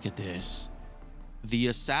 Look at this. The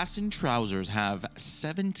assassin trousers have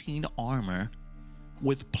 17 armor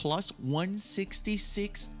with plus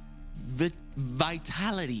 166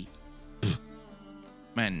 vitality. Pfft.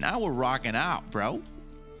 Man, now we're rocking out, bro.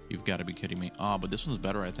 You've got to be kidding me. Oh, but this one's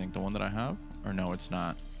better, I think. The one that I have? Or no, it's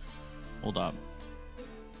not. Hold up.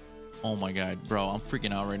 Oh my god, bro, I'm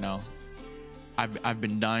freaking out right now. I've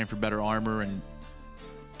been dying for better armor and...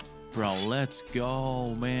 Bro, let's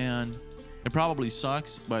go, man. It probably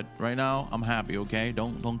sucks, but right now I'm happy, okay?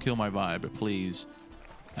 Don't kill my vibe, please.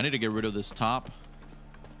 I need to get rid of this top.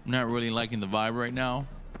 I'm not really liking the vibe right now.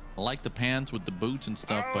 I like the pants with the boots and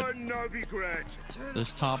stuff, but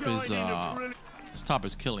this top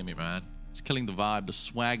is killing me, man. It's killing the vibe, the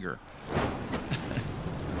swagger.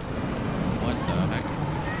 What the heck?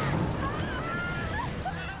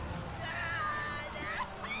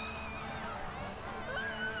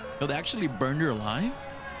 Oh, they actually burned her alive?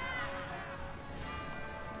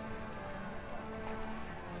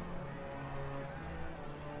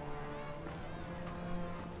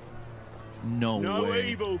 No way. No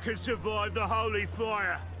evil can survive the holy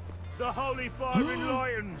fire. The holy fire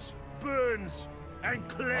enlightens, burns, and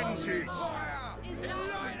cleanses.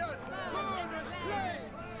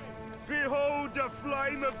 Behold the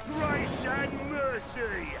flame of grace and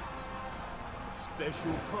mercy.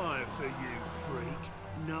 Special fire for you, freak.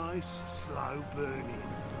 Nice, slow burning.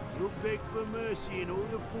 You'll beg for mercy in all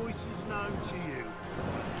the voices known to you.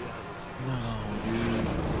 No, dude.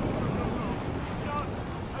 No,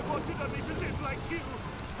 I wanted only to live like you.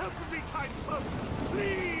 Help me, kind folk,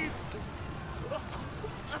 please.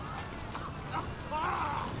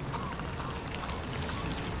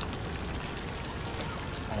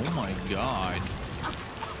 Oh my god.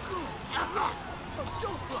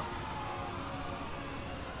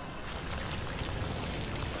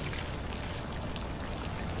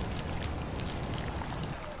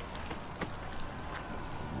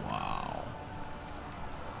 Wow.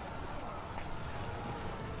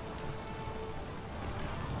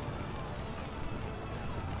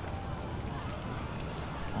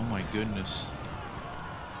 goodness.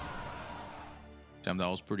 Damn, that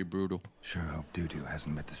was pretty brutal. Sure hope Dudu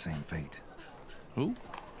hasn't met the same fate. Who?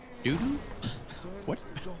 Dudu? What?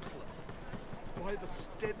 Why the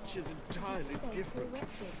stench is entirely different.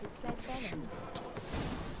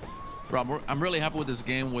 Bro, I'm really happy with this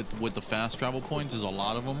game with the fast travel points. There's a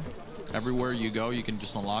lot of them. Everywhere you go, you can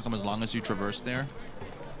just unlock them as long as you traverse there.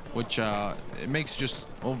 Which, it makes just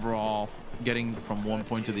overall getting from one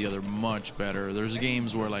point to the other much better. There's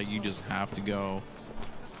games where, like, you just have to go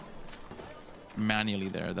manually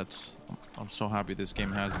there. I'm so happy this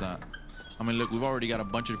game has that. I mean, look, we've already got a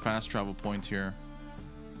bunch of fast travel points here.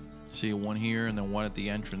 See, one here and then one at the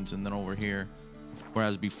entrance and then over here.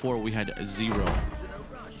 Whereas before we had 0.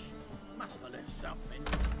 Must have left something.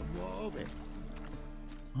 What of it?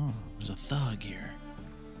 Oh, there's a thug here.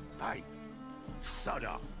 Hey, sod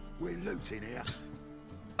off. We're looting here.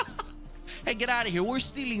 Hey, get out of here. We're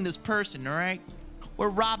stealing this person, all right? We're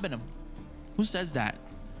robbing him. Who says that?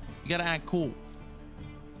 You gotta act cool.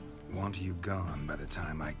 Want you gone by the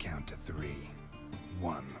time I count to 3.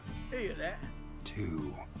 1. Hear that?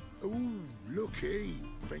 2. Ooh, looky.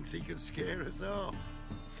 Thinks he can scare us off.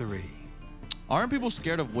 3. Aren't people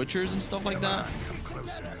scared of witchers and stuff like that? Come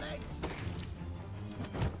closer.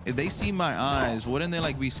 If they see my eyes, wouldn't they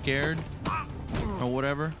like be scared? Or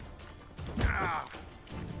whatever?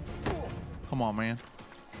 Come on, man.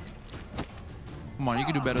 Come on, you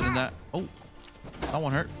can do better than that. Oh, that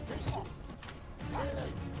one hurt.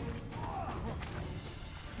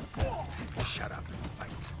 Shut up and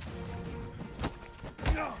fight.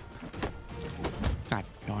 God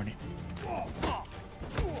darn it.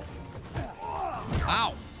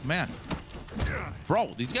 Ow, man.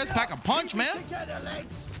 Bro, these guys pack a punch, man.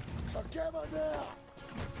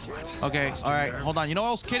 Okay, all right, hold on. You know what?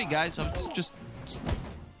 I was kidding, guys. I'm just...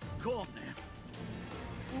 Come on now.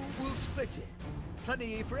 We'll split it. Plenty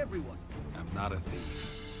here for everyone. I'm not a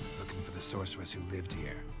thief. Looking for the sorceress who lived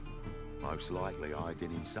here. Most likely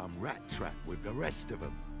hiding in some rat trap with the rest of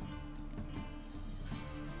them.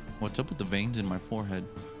 What's up with the veins in my forehead?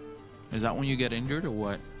 Is that when you get injured or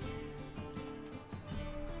what?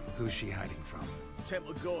 Who's she hiding from?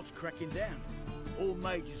 Temple guards cracking down. All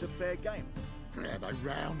mages are fair game. Yeah, they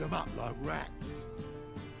round them up like rats.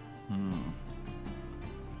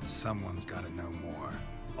 Someone's got to know more.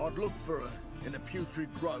 I'd look for her in the Putrid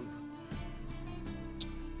Grove.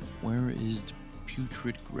 Where is the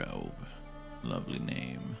Putrid Grove? Lovely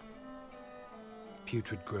name.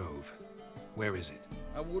 Putrid Grove. Where is it?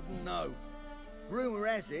 I wouldn't know. Rumour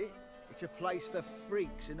has it, it's a place for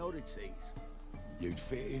freaks and oddities. You'd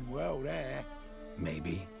fit in well there.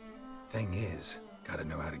 Maybe. Thing is, gotta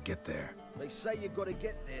know how to get there. They say you've got to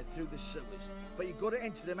get there through the sewers, but you've got to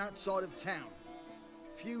enter them outside of town.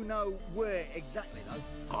 Few know where exactly,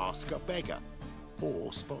 though. Ask a beggar.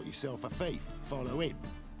 Or spot yourself a thief. Follow him.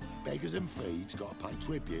 Beggars and thieves got to pay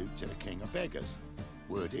tribute to the king of beggars.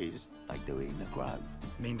 Word is, they do it in the grove.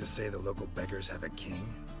 Mean to say the local beggars have a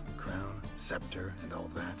king, crown, scepter, and all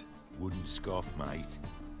that? Wouldn't scoff, mate.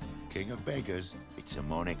 King of beggars, it's a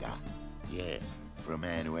moniker. Yeah, for a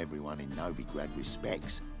man who everyone in Novigrad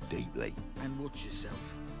respects deeply. And watch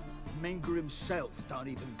yourself. Menger himself don't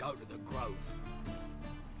even go to the grove.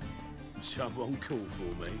 Someone called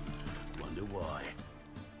for me. Wonder why.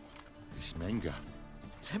 It's Menger.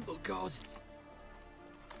 Temple guard.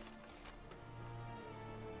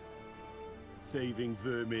 Thieving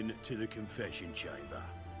vermin to the confession chamber.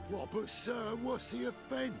 What, but sir, what's the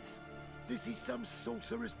offence? This is some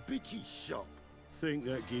sorcerer's bitchy shop. Think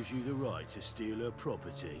that gives you the right to steal her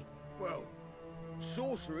property? Well,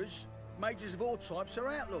 sorcerers, mages of all types are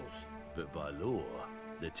outlaws. But by law,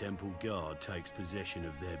 the temple guard takes possession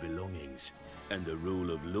of their belongings, and the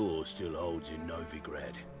rule of law still holds in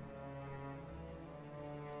Novigrad.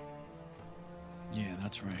 Yeah,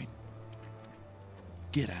 that's right.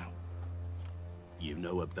 Get out. You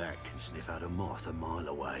know a bat can sniff out a moth a mile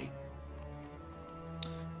away.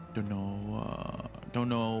 Don't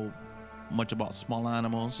know much about small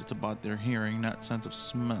animals. It's about their hearing, not sense of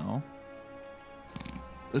smell.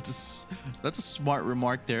 That's a smart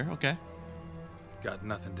remark there. Okay. Got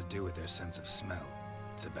nothing to do with their sense of smell.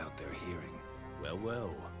 It's about their hearing. Well,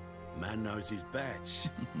 well. Man knows his bats.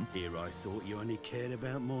 Here I thought you only cared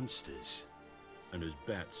about monsters. And as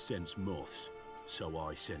bats sense moths, so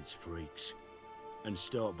I sense freaks. And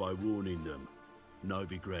start by warning them.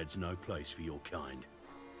 Novigrad's no place for your kind.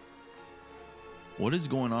 What is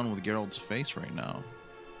going on with Geralt's face right now?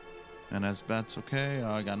 And as bats, okay,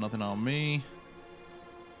 I got nothing on me.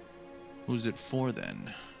 Who's it for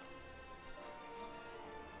then?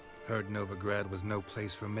 Heard Novigrad was no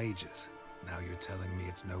place for mages. Now you're telling me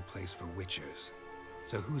it's no place for witchers.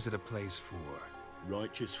 So who's it a place for?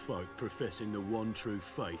 Righteous folk professing the one true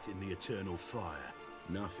faith in the eternal fire.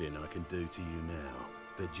 Nothing I can do to you now,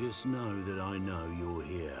 but just know that I know you're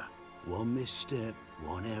here. One misstep,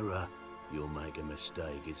 one error, you'll make a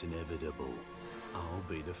mistake, it's inevitable. I'll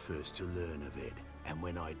be the first to learn of it, and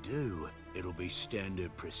when I do, it'll be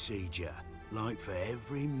standard procedure, like for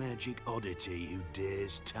every magic oddity who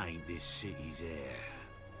dares taint this city's air.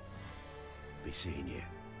 Be seeing you.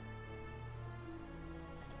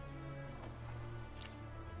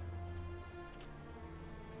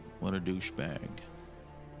 What a douchebag.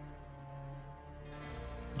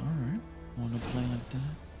 Alright, wanna play like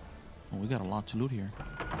that? Well, we got a lot to loot here.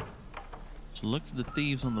 So look for the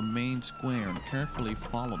thieves on the main square and carefully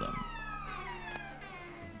follow them.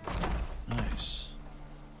 Nice.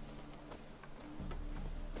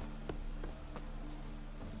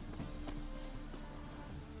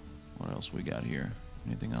 What else we got here?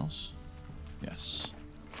 Anything else? Yes.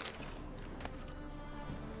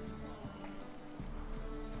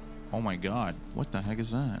 Oh my god, what the heck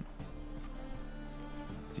is that?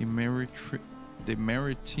 The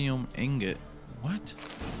Meritium ingot. What?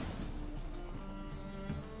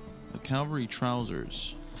 The cavalry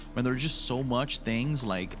trousers. Man, there's just so much things,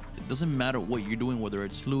 like, it doesn't matter what you're doing, whether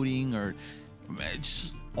it's looting or...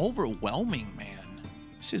 It's just overwhelming, man.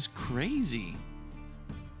 It's just crazy.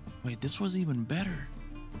 Wait, this was even better.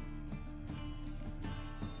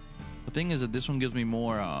 The thing is that this one gives me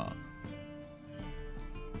more,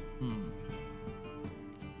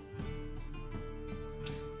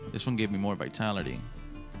 This one gave me more vitality.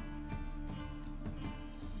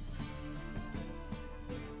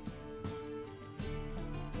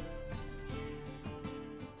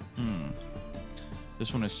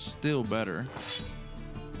 This one is still better.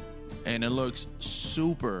 And it looks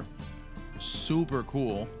super, super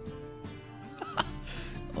cool.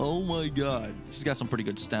 Oh my god. This has got some pretty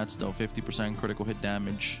good stats though. 50% critical hit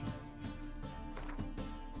damage.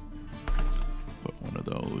 Put one of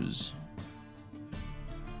those.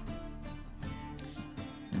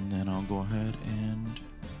 And then I'll go ahead and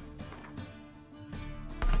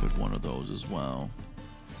put one of those as well.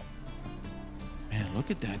 Man, look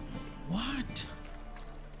at that. What?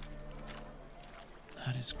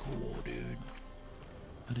 That is cool, dude.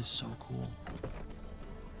 That is so cool.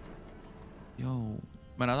 Yo.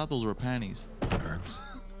 Man, I thought those were panties.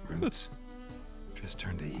 Herbs, roots, just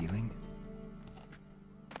turn to healing.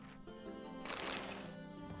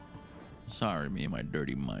 Sorry, me and my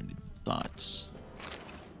dirty-minded thoughts.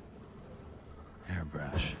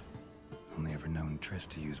 Hairbrush. Only ever known Triss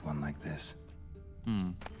to use one like this.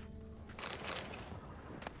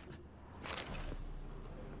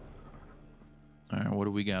 Alright, what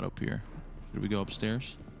do we got up here? Should we go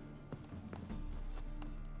upstairs?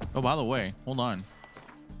 Oh, by the way, hold on.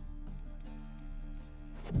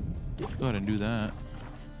 Go ahead and do that.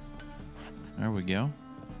 There we go.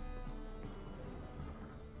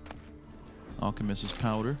 Alchemist's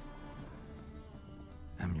powder.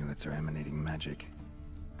 Amulets are emanating magic.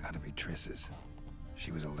 Gotta be Triss's.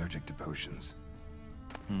 She was allergic to potions.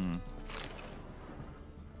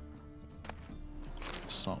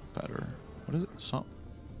 Salt pepper. What is it?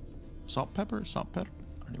 Salt pepper? Salt pepper?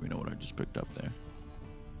 I don't even know what I just picked up there.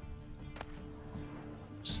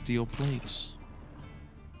 Steel plates.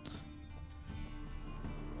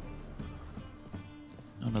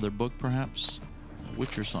 Another book, perhaps?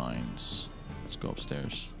 Witcher signs. Let's go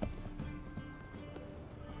upstairs.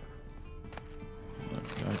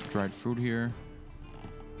 Dried fruit here.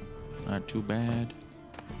 Not too bad.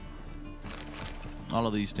 All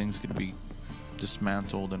of these things could be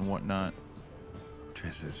dismantled and whatnot.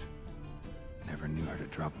 Triss's. Never knew how to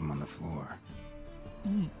drop them on the floor.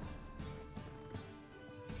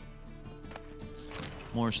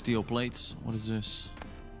 More steel plates. What is this?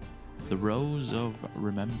 The Rose of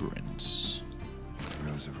Remembrance.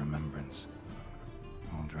 The Rose of Remembrance.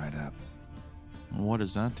 All dried up. What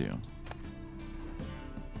does that do?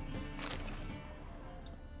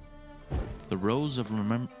 The Rose of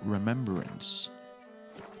Remembrance.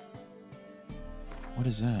 What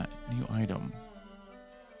is that? New item.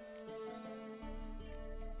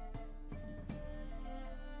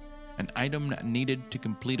 An item needed to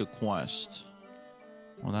complete a quest.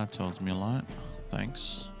 Well, that tells me a lot.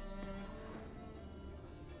 Thanks.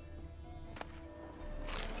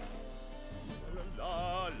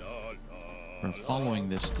 We're following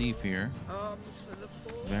this thief here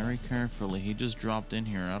very carefully. He just dropped in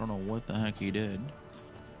here. I don't know what the heck he did.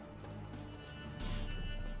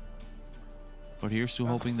 But here's to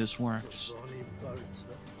hoping this works. Bonny birds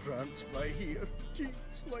that prance by here,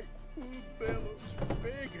 cheeks like full bellows,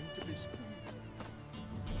 begging to be squeezed.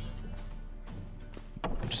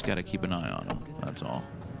 Just gotta keep an eye on him. That's all.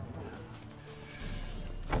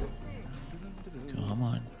 Come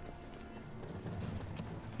on.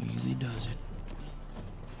 Easy does it.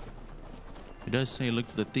 It does say look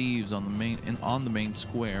for the thieves on the main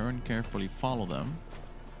square and carefully follow them.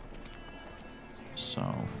 So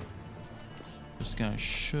this guy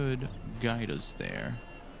should guide us there.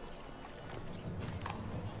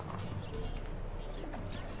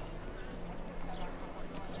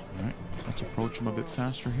 All right, let's approach him a bit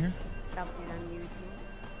faster here. Something unusual.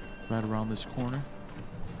 Right around this corner.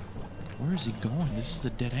 Where is he going? This is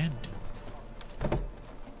a dead end.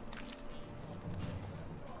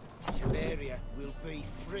 Temeria will be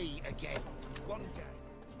free again one day.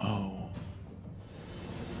 Oh.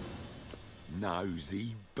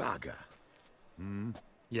 Nosy bugger.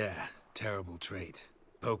 Yeah, terrible trait.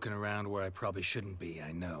 Poking around where I probably shouldn't be,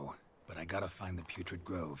 I know. But I gotta find the Putrid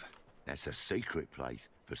Grove. That's a secret place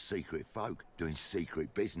for secret folk doing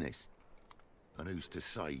secret business. And who's to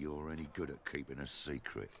say you're any good at keeping a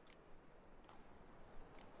secret?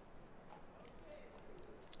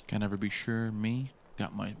 Can't ever be sure. Me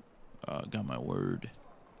got my word.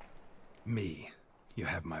 Me, you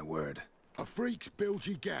have my word. A freak's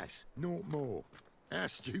bilgy gas, not more. How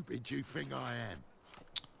stupid do you think I am?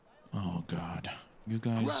 Oh God, you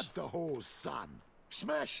guys. Grab the whore's son.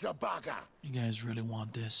 Smash the bugger. You guys really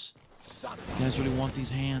want this? Son of You guys really want these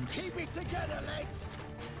hands? Keep it together, lads.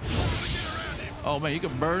 Oh man, you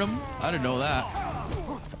can burn them? I didn't know that.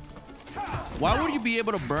 Why would you be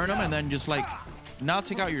able to burn them and then just like not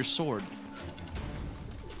take out your sword?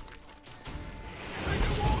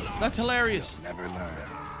 That's hilarious. Never learn.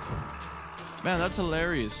 Man, that's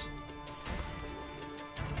hilarious.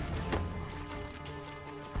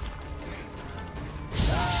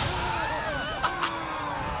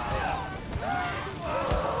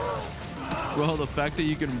 Bro, the fact that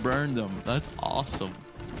you can burn them, that's awesome.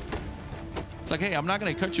 It's like, hey, I'm not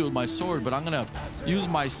gonna cut you with my sword, but I'm gonna use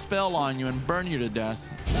my spell on you and burn you to death.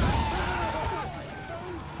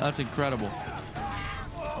 That's incredible.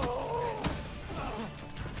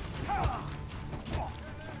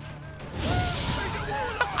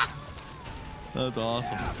 That's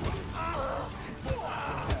awesome.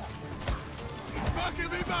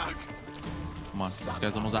 Come on, this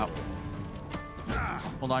guy's almost out.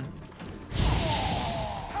 Hold on.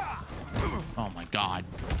 Oh my God.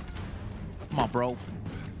 Come on, bro.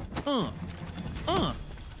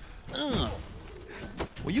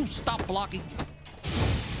 Will you stop blocking?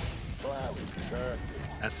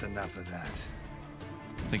 That's enough of that.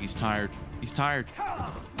 I think he's tired. He's tired.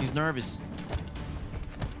 He's nervous.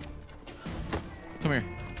 Come here.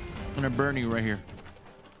 I'm gonna burn you right here.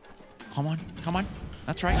 Come on. Come on.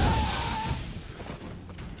 That's right.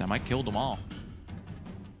 Damn, I killed them all.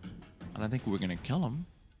 And I think we're gonna kill him.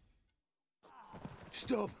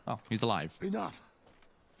 Stop. Oh, he's alive. Enough.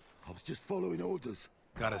 I was just following orders.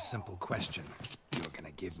 Got a simple question. You're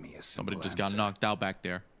gonna give me a simple Somebody just answer. got knocked out back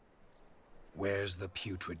there. Where's the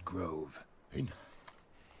Putrid Grove? In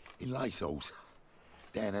Lacehalls.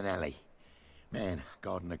 Down an alley. Man,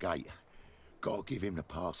 guarding the gate. Gotta give him the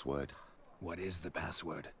password. What is the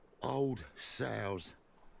password? Old sows,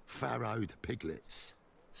 farrowed piglets.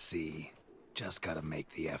 See, just gotta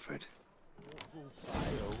make the effort.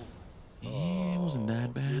 Yeah, it wasn't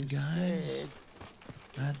that bad, guys.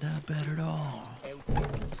 Not that bad at all.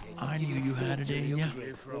 I knew you had it in ya.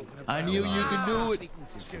 I knew you could do it.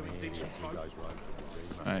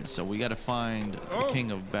 Alright, so we gotta find the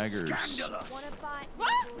King of Beggars.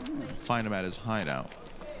 Find him at his hideout.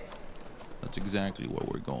 That's exactly where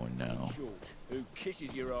we're going now.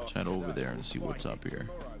 Let's head over there and see what's up here.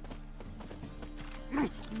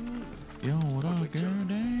 Yo, what up, girl?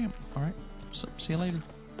 Damn. Alright, so, see you later.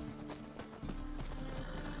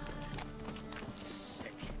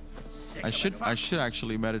 I should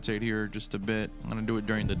actually meditate here just a bit. I'm gonna do it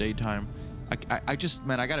during the daytime. I just,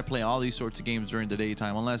 man, I gotta play all these sorts of games during the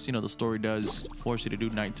daytime, unless, you know, the story does force you to do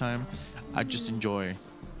nighttime. I just enjoy.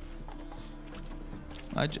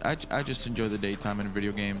 I just enjoy the daytime in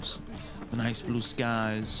video games. The nice blue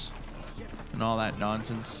skies and all that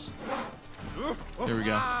nonsense. Here we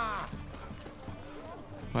go.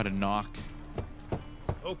 Quite a knock.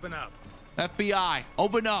 Open up. FBI,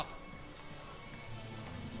 open up.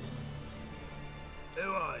 Who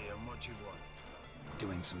are you and what you want?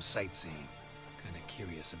 Doing some sightseeing. Kinda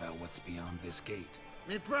curious about what's beyond this gate.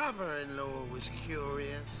 My brother-in-law was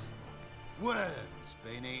curious. Worms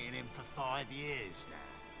been eating him for 5 years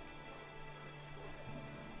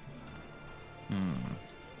now.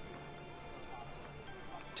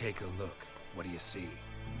 Take a look. What do you see?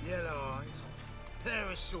 Yellow eyes, pair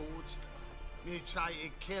of swords,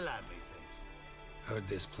 mutated killer, methinks. Heard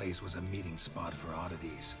this place was a meeting spot for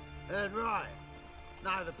oddities. Heard right.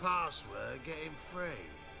 Know the password, get him free.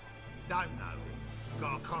 Don't know him.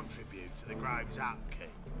 Gotta contribute to the Grave's upkeep.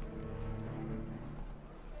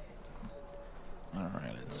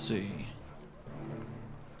 Alright, let's see.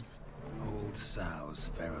 Old sows,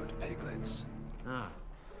 farrowed piglets. Ah.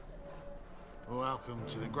 Welcome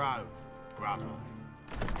to the Grove, brother.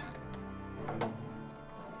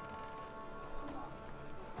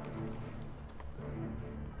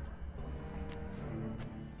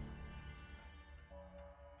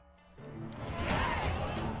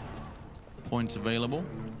 Points available.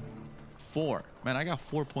 4. Man, I got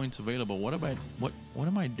 4 points available. What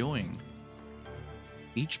am I doing?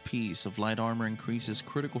 Each piece of light armor increases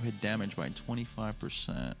critical hit damage by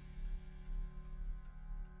 25%.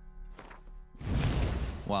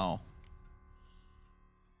 Wow.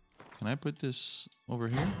 Can I put this over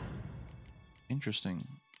here? Interesting.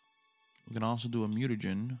 We can also do a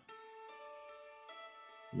mutagen.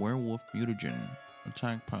 Werewolf mutagen.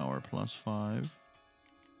 Attack power +5.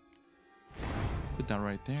 Put that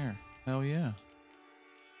right there. Hell yeah.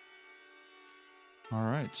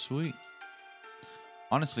 Alright, sweet.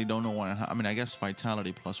 Honestly, don't know why. I mean, I guess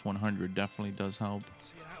vitality +100 definitely does help.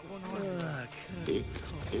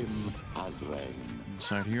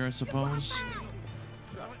 Inside here, I suppose.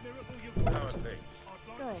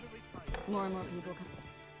 Good. More and more people come.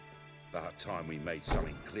 About time we made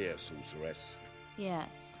something clear, sorceress.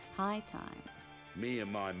 Yes, high time. Me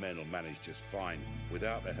and my men will manage just fine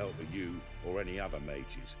without the help of you or any other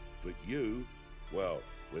mages. But you, well,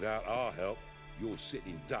 without our help, you're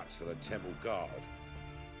sitting ducks for the temple guard.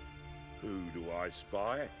 Who do I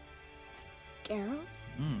spy? Geralt?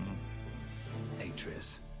 Hey,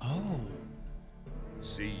 Triss. Oh.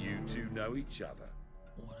 See, you two know each other.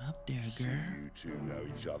 What up there, See, girl? you two know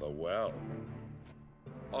each other well.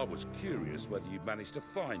 I was curious whether you'd managed to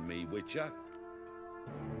find me, Witcher.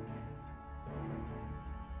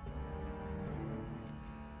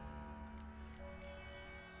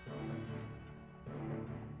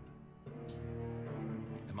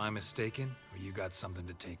 Am I mistaken, or you got something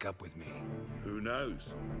to take up with me? Who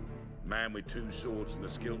knows? Man with 2 swords and the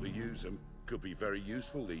skill to use them could be very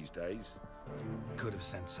useful these days. Could have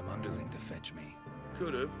sent some underling to fetch me.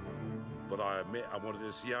 Could have, but I admit I wanted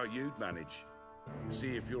to see how you'd manage.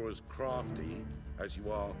 See if you're as crafty as you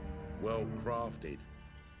are well-crafted.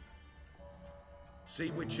 See,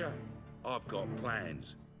 Witcher, I've got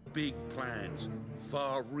plans. Big plans.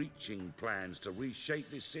 Far-reaching plans to reshape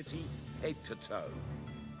this city head to toe.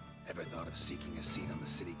 Ever thought of seeking a seat on the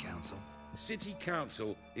city council? City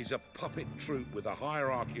Council is a puppet troupe with a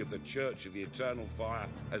hierarchy of the Church of the Eternal Fire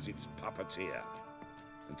as its puppeteer.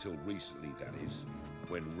 Until recently, that is,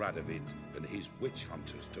 when Radovid and his witch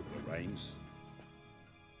hunters took the reins.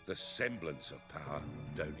 The semblance of power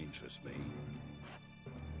don't interest me.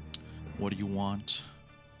 What do you want?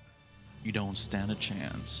 You don't stand a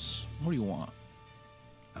chance. What do you want?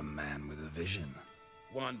 A man with a vision.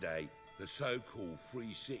 One day, the so-called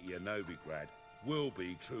free city of Novigrad will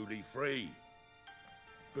be truly free.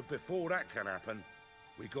 But before that can happen,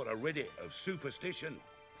 we got to rid it of superstition,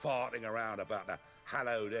 farting around about the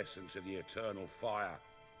hallowed essence of the eternal fire.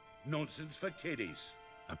 Nonsense for kiddies.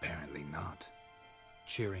 Apparently not.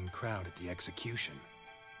 Cheering crowd at the execution.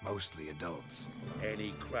 Mostly adults.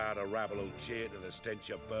 Any crowd of rabble will cheer to the stench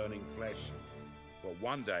of burning flesh. But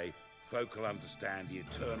one day, folk will understand the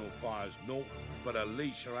eternal fire's naught but a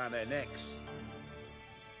leash around their necks.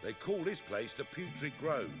 They call this place the Putrid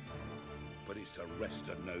Grove, but it's the rest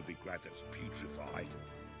of Novigrad that's putrefied.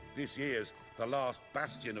 This here's the last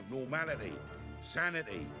bastion of normality,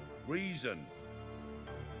 sanity, reason.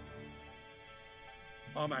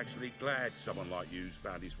 I'm actually glad someone like you's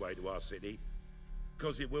found his way to our city,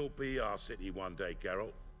 because it will be our city one day,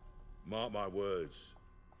 Geralt. Mark my words.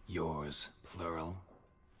 Yours, plural?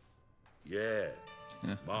 Yeah,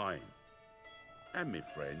 mine. And me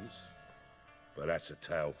friends. But that's a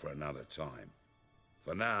tale for another time.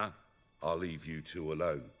 For now, I'll leave you two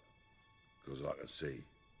alone. Because I can see,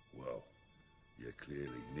 well, you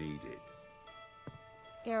clearly need it.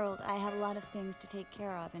 Geralt, I have a lot of things to take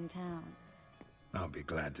care of in town. I'll be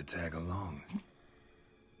glad to tag along.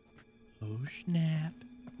 Oh snap.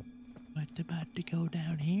 What's about to go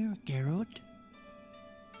down here, Geralt?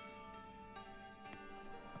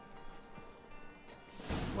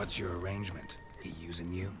 What's your arrangement? He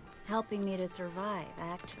using you? Helping me to survive,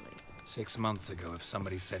 actually. 6 months ago, if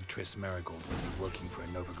somebody said Triss Marigold would be working for a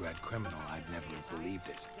Novigrad criminal, I'd never have believed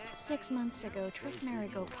it. 6 months ago, Triss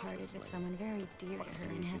Marigold parted with someone very dear to her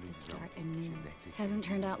and had to start anew. Hasn't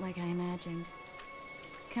turned out like I imagined.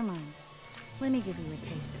 Come on, let me give you a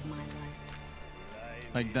taste of my life.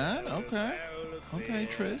 Like that? Okay. Okay,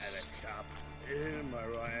 Triss. In my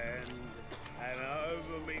right hand, and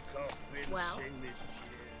over me coffin, Well? sing this cheer.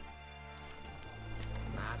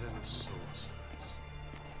 Madam Sorceress.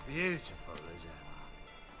 Beautiful as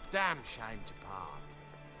ever. Damn shame to part.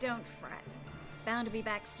 Don't fret. Bound to be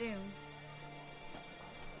back soon.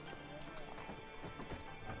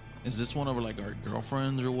 Is this one of like our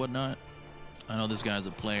girlfriends or whatnot? I know this guy's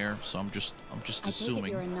a player, so I'm just I take it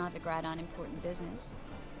assuming. you're a Novigrad on important business.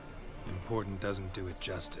 Important doesn't do it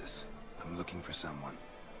justice. I'm looking for someone.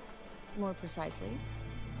 More precisely,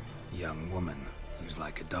 Young woman who's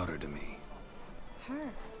like a daughter to me. her.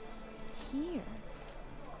 Here.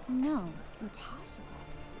 No, impossible.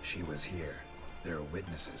 She was here. There are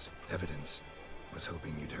witnesses, evidence. Was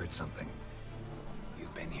hoping you'd heard something.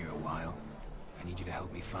 You've been here a while. I need you to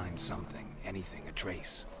help me find something, anything, a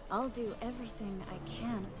trace. I'll do everything I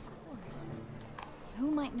can, of course.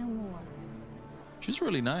 Who might know more? She's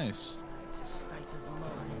really nice. It's a state of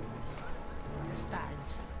mind. Understand?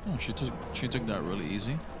 Oh, she took that really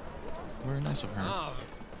easy. Very nice of her.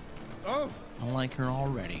 Oh. I like her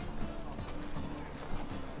already.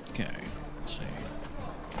 Okay, let's see.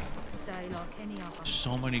 Day like any other.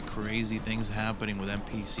 So many crazy things happening with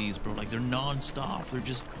NPCs, bro. Like, they're non-stop. They're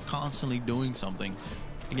just constantly doing something.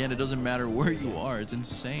 Again, it doesn't matter where you are. It's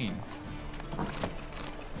insane.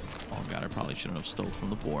 Oh god, I probably shouldn't have stole from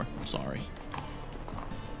the poor. I'm sorry.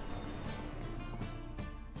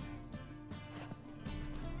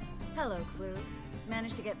 Hello, Clue.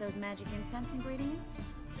 Managed to get those magic incense ingredients?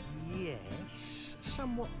 Yes,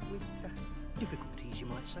 somewhat with difficulties, you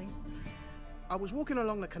might say. I was walking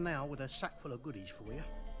along the canal with a sack full of goodies for you.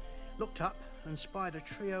 Looked up and spied a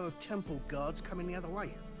trio of temple guards coming the other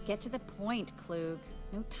way. Get to the point, Klug.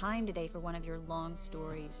 No time today for one of your long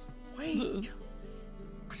stories. Wait!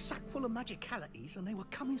 A sack full of magicalities and they were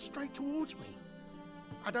coming straight towards me.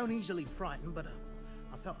 I don't easily frighten, but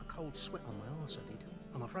I felt a cold sweat on my arse, I did.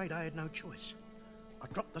 I'm afraid I had no choice. I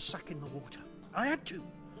dropped the sack in the water. I had to.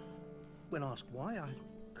 When asked why, I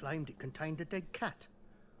claimed it contained a dead cat.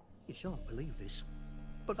 You shan't believe this,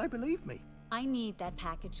 but they believed me. I need that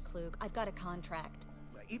package, Klug. I've got a contract.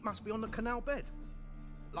 It must be on the canal bed.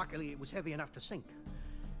 Luckily, it was heavy enough to sink.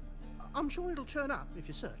 I'm sure it'll turn up if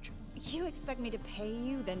you search. You expect me to pay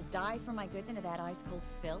you, then dive for my goods into that ice-cold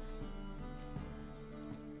filth?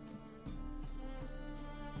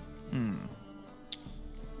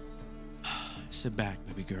 Sit back,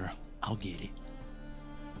 baby girl. I'll get it.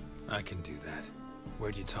 I can do that.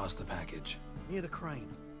 Where'd you toss the package? Near the crane.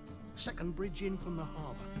 Second bridge in from the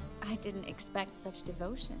harbour. I didn't expect such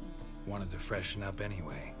devotion. Wanted to freshen up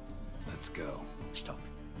anyway. Let's go. Stop.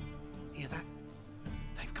 Hear that?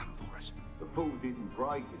 They've come for us. The fall didn't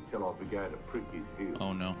break until I began to prick his heels.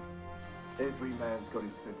 Oh no. Every man's got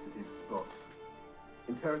his sensitive spots.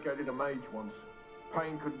 Interrogated a mage once.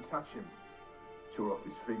 Pain couldn't touch him. Tore off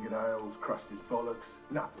his fingernails, crushed his bollocks,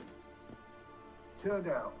 nothing. Turned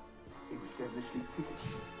out, he was devilishly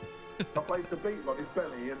ticklish. I placed a beetle on his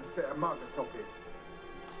belly and set a mug atop it.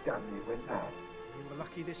 Damn near went mad. You were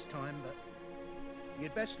lucky this time, but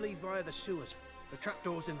you'd best leave via the sewers. The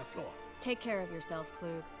trapdoor's in the floor. Take care of yourself,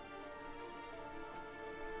 Klug.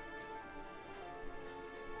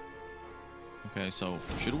 Okay, so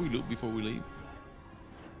should we loot before we leave?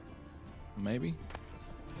 Maybe.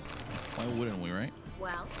 Why wouldn't we, right?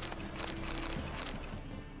 Well.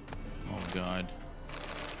 Oh god.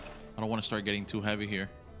 I don't want to start getting too heavy here.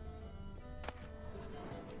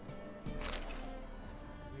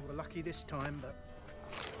 We were lucky this time, but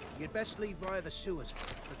you'd best leave via the sewers.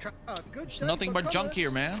 The good. There's nothing but junk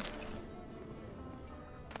here, man.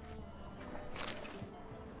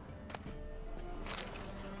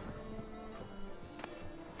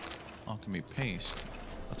 Alchemy paste.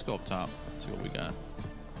 Let's go up top. Let's see what we got.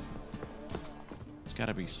 It's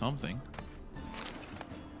gotta be something.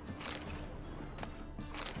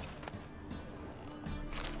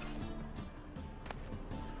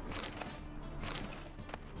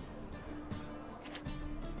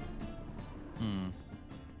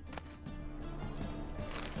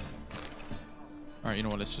 Alright, you know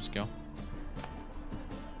what? Let's just go.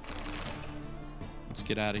 Let's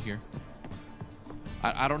get out of here.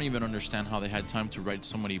 I don't even understand how they had time to write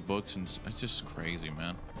so many books, and it's just crazy,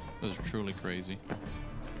 man. This is truly crazy.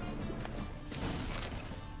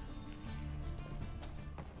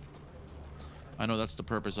 I know that's the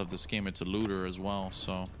purpose of this game. It's a looter as well,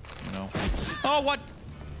 so, you know. Oh, what?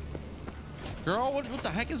 Girl, what the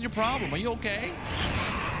heck is your problem? Are you okay?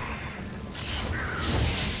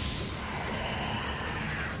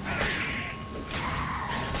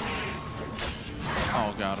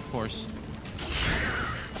 Oh, God, of course.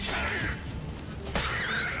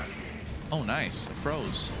 Oh, nice. It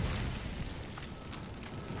froze.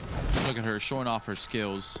 Look at her showing off her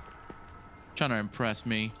skills. Trying to impress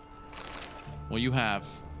me. Well, you have.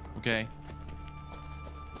 Okay.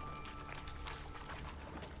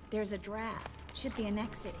 There's a draft. Should be an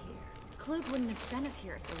exit here. Klug wouldn't have sent us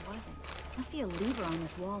here if there wasn't. Must be a lever on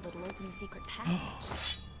this wall that'll open a secret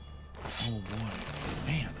passage. Oh boy.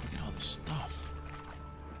 Man, look at all this stuff.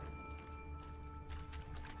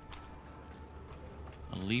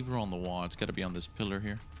 A lever on the wall. It's got to be on this pillar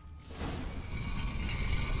here.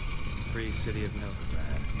 Free City of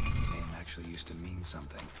Novigrad. The name actually used to mean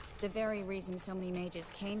something. The very reason so many mages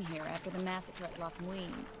came here after the massacre at Loch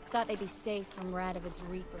Muin. Thought they'd be safe from Radovid's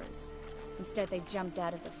reapers. Instead, they jumped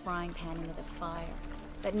out of the frying pan into the fire.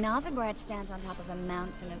 But Novigrad stands on top of a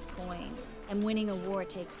mountain of coin. And winning a war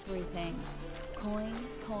takes three things. Coin,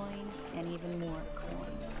 coin, and even more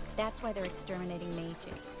coin. That's why they're exterminating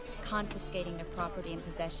mages, confiscating their property and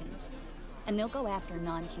possessions. And they'll go after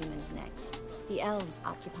non-humans next. The elves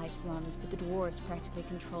occupy slums, but the dwarves practically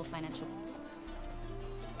control financial...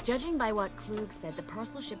 Judging by what Klug said, the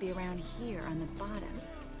parcel should be around here on the bottom.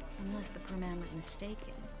 Unless the poor man was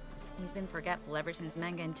mistaken. He's been forgetful ever since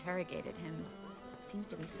Manga interrogated him. Seems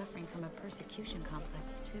to be suffering from a persecution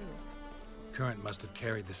complex, too. Current must have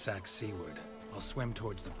carried the sack seaward. I'll swim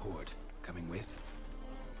towards the port. Coming with?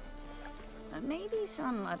 Maybe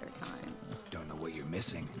some other time. Don't know what you're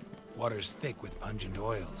missing. Water's thick with pungent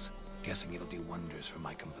oils. Guessing it'll do wonders for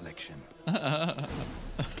my complexion.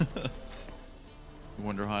 You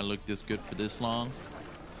wonder how I look this good for this long?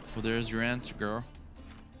 Well, there's your answer, girl.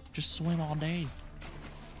 Just swim all day.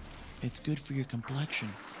 It's good for your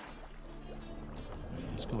complexion. Right,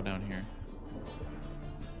 let's go down here.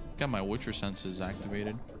 Got my Witcher senses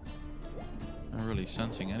activated. Not really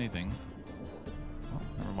sensing anything. Oh,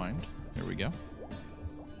 never mind. Here we go.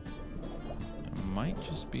 It might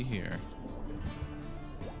just be here.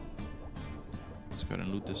 Let's go ahead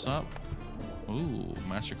and loot this up. Ooh,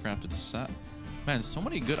 mastercrafted set. Man, so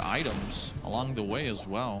many good items along the way as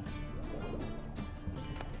well.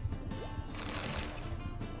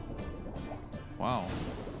 Wow.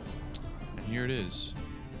 And here it is.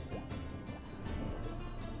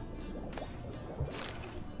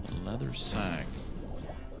 The leather sack.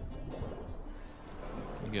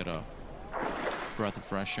 We get a breath of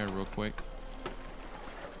fresh air real quick.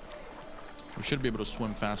 We should be able to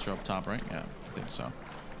swim faster up top, right? Yeah, I think so.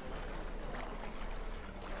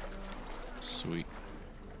 Sweet.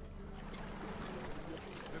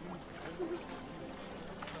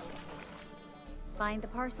 Find the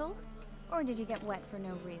parcel? Or did you get wet for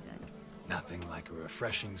no reason? Nothing like a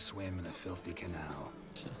refreshing swim in a filthy canal.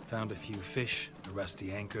 Found a few fish, a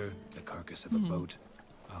rusty anchor, the carcass of a boat.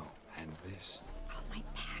 Oh, and this. Oh, my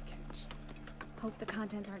package. Hope the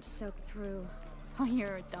contents aren't soaked through. Oh,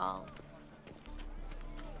 you're a doll.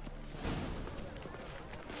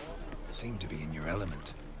 Seem to be in your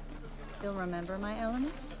element. Still remember my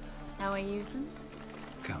elements? How I use them?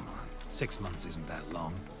 Come on, 6 months isn't that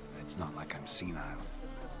long. It's not like I'm senile.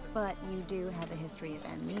 But you do have a history of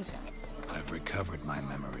amnesia. I've recovered my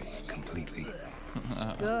memory completely.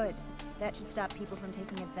 Good. That should stop people from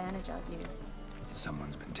taking advantage of you.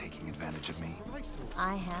 Someone's been taking advantage of me.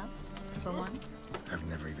 I have, for one. I've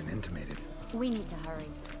never even intimated. We need to hurry.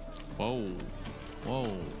 Whoa.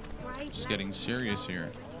 Whoa. It's getting serious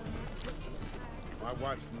here. My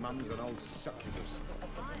wife's mum's an old succubus.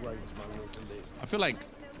 Drains my will to live. I feel like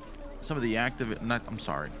some of the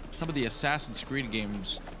some of the Assassin's Creed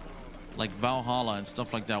games, like Valhalla and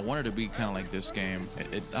stuff like that, wanted to be kind of like this game.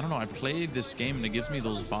 I don't know, I played this game and it gives me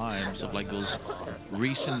those vibes of like those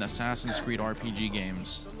recent Assassin's Creed RPG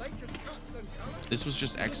games. This was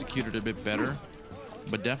just executed a bit better,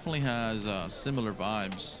 but definitely has similar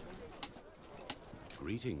vibes.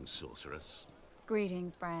 Greetings, sorceress.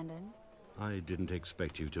 Greetings, Brandon. I didn't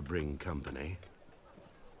expect you to bring company.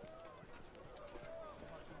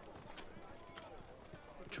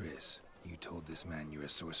 Triss, you told this man you're a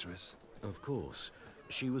sorceress? Of course.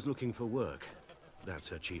 She was looking for work. That's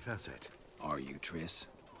her chief asset. Are you, Triss?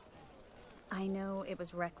 I know it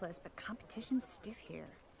was reckless, but competition's stiff here.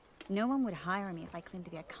 No one would hire me if I claimed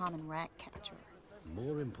to be a common rat catcher.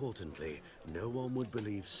 More importantly, no one would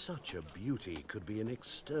believe such a beauty could be an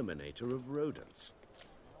exterminator of rodents.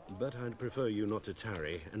 But I'd prefer you not to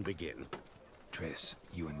tarry and begin. Triss,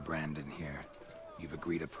 you and Brandon here. You've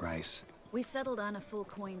agreed a price? We settled on a full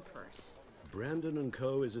coin purse. Brandon &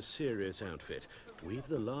 Co. is a serious outfit. We've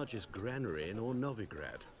the largest granary in all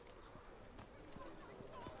Novigrad.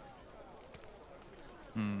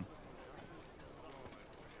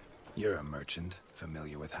 You're a merchant,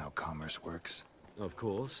 familiar with how commerce works? Of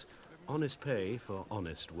course. Honest pay for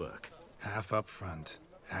honest work. Half up front,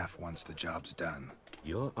 half once the job's done.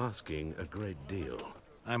 You're asking a great deal.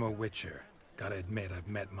 I'm a witcher. Gotta admit, I've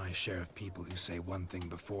met my share of people who say one thing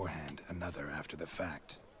beforehand, another after the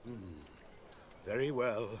fact. Very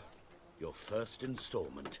well. Your first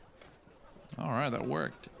installment. All right, that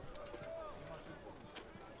worked.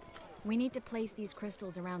 We need to place these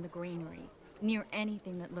crystals around the granary, near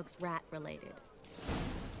anything that looks rat-related.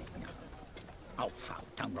 Oh, fuck,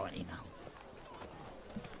 don't righty now.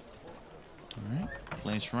 All right,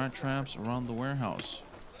 place rat traps around the warehouse.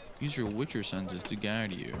 Use your witcher senses to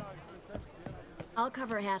guide you. I'll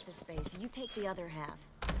cover half the space, you take the other half.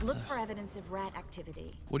 Look for evidence of rat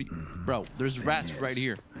activity. What do you... Bro, there's rats right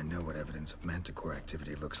here. I know what evidence of manticore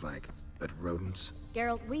activity looks like, but rodents?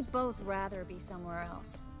 Geralt, we'd both rather be somewhere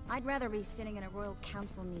else. I'd rather be sitting in a royal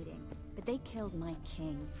council meeting, but they killed my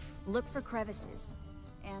king. Look for crevices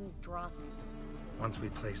and droppings. Once we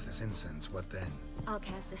place this incense, what then? I'll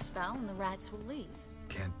cast a spell and the rats will leave.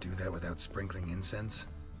 Can't do that without sprinkling incense?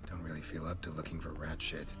 Don't really feel up to looking for rat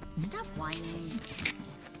shit. Stop whining.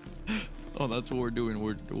 Oh, that's what we're doing.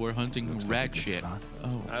 We're hunting rat shit.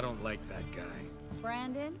 Oh. I don't like that guy.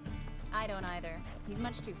 Brandon? I don't either. He's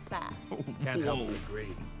much too fat. Can't help but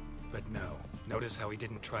agree. But no. Notice how he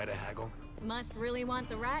didn't try to haggle? Must really want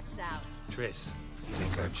the rats out. Triss, you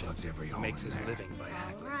think I chugged every hole makes his living by All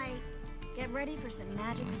haggling. right. Get ready for some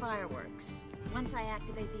magic fireworks. Once I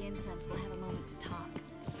activate the incense, we'll have a moment to talk.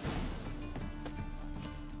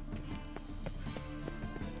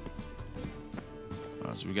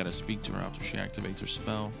 So we gotta speak to her after she activates her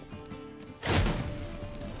spell.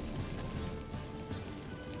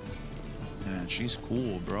 Man, she's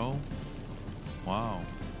cool, bro. Wow.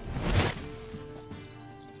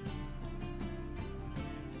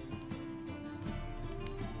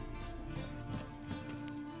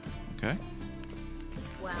 Okay.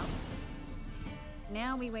 Well,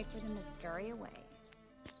 now we wait for them to scurry away.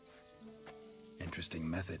 Interesting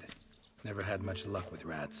method. Never had much luck with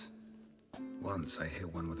rats. Once I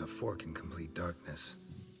hit one with a fork in complete darkness,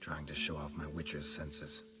 trying to show off my witcher's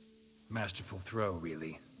senses. Masterful throw,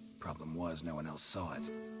 really. Problem was, no one else saw it.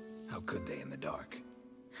 How could they in the dark?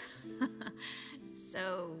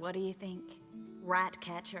 So, what do you think? Rat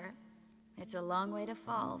catcher? It's a long way to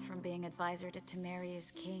fall from being advisor to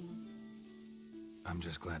Temeria's king. I'm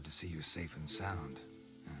just glad to see you safe and sound.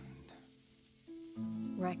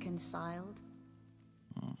 Reconciled?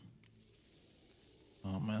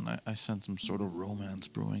 Oh man, I sense some sort of romance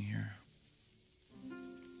brewing here.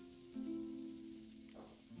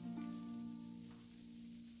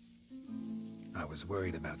 I was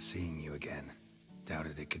worried about seeing you again.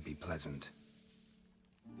 Doubted it could be pleasant.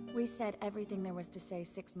 We said everything there was to say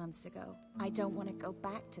 6 months ago. I don't want to go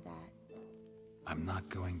back to that. I'm not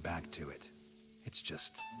going back to it.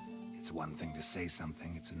 It's one thing to say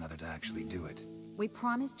something, it's another to actually do it. We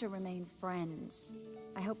promised to remain friends.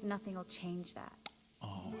 I hope nothing will change that.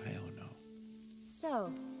 Oh, hell no.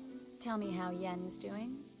 So, tell me how Yen's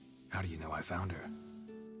doing? How do you know I found her?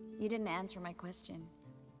 You didn't answer my question.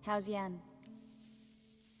 How's Yen?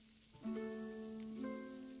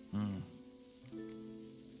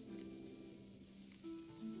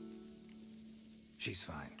 She's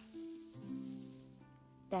fine.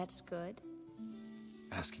 That's good.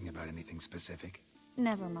 Asking about anything specific?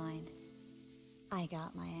 Never mind. I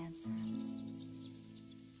got my answer.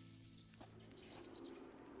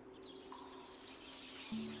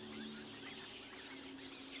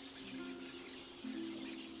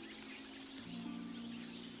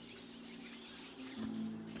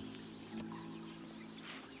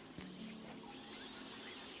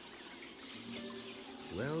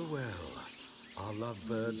 Well, well. Are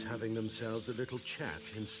lovebirds having themselves a little chat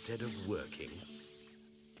instead of working?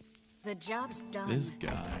 The job's done. This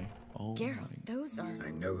guy. Oh Geralt, those are... I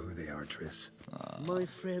know who they are, Triss. My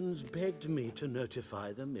friends begged me to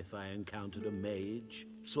notify them if I encountered a mage,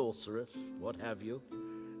 sorceress, what have you.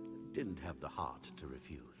 Didn't have the heart to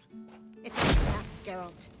refuse. It's a trap,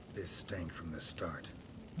 Geralt. This stank from the start.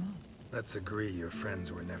 Let's agree your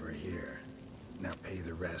friends were never here. Now pay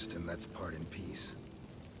the rest and let's part in peace.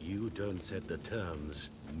 You don't set the terms,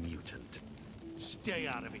 mutant. Stay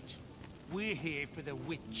out of it. We're here for the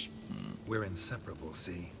witch. We're inseparable,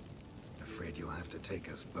 see? Afraid you'll have to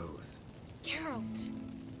take us both. Geralt!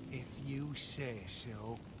 If you say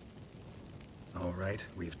so. All right,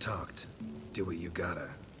 we've talked. Do what you gotta.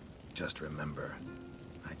 Just remember,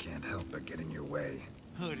 I can't help but get in your way.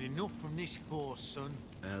 Heard enough from this horse, son.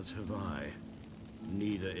 As have I.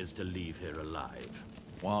 Neither is to leave here alive.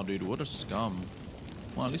 Wow, dude, what a scum.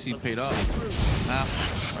 Well, at least he paid up.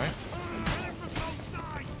 Half, right?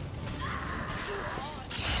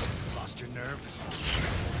 Lost your nerve?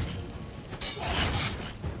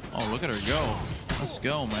 Look at her go. Let's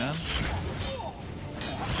go, man.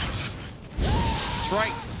 That's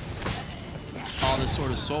right. Oh, this sword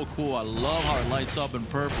is so cool. I love how it lights up in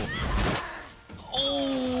purple.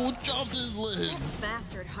 Oh, chopped his limbs. That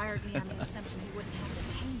bastard hired me on the assumption he wouldn't have to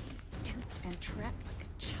pay me. Duped and trapped like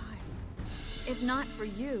a child. If not for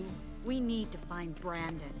you, we need to find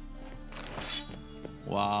Brandon.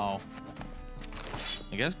 Wow.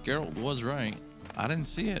 I guess Geralt was right. I didn't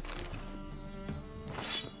see it.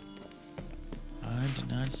 I did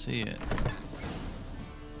not see it.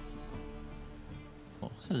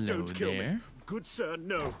 Oh, hello Don't kill there. me. Good sir,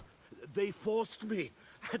 no. They forced me.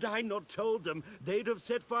 Had I not told them, they'd have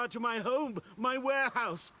set fire to my home, my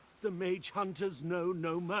warehouse. The mage hunters know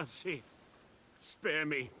no mercy. Spare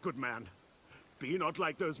me, good man. Be not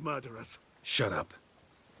like those murderers. Shut up.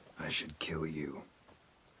 I should kill you.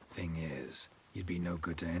 Thing is, you'd be no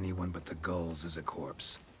good to anyone but the gulls as a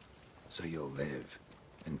corpse. So you'll live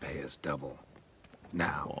and pay us double.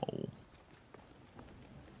 Now. Whoa.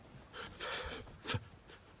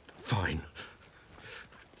 Fine.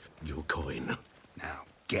 Your coin. Now,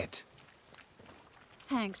 get.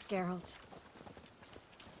 Thanks, Geralt.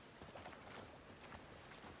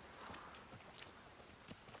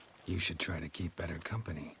 You should try to keep better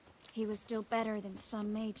company. He was still better than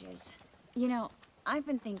some mages. You know, I've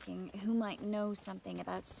been thinking who might know something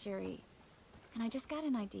about Ciri. And I just got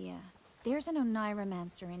an idea. There's an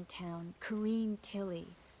Oneiromancer in town, Corrine Tilly.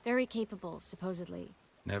 Very capable, supposedly.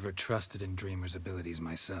 Never trusted in Dreamer's abilities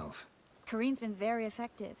myself. Corrine's been very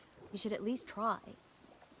effective. You should at least try.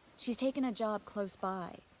 She's taken a job close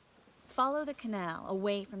by. Follow the canal,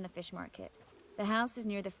 away from the fish market. The house is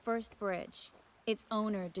near the first bridge. Its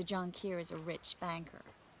owner, De Jonquier, is a rich banker.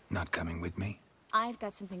 Not coming with me? I've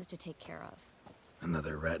got some things to take care of.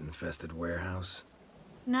 Another rat-infested warehouse?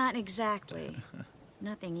 Not exactly.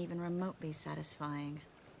 Nothing even remotely satisfying.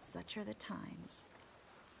 Such are the times.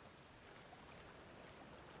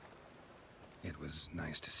 It was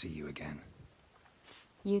nice to see you again.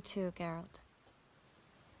 You too, Geralt.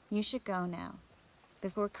 You should go now,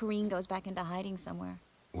 before Corrine goes back into hiding somewhere.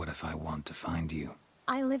 What if I want to find you?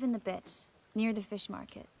 I live in the Bits, near the fish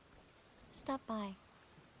market. Stop by.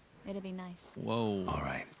 It'll be nice. Whoa. All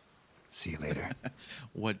right. See you later.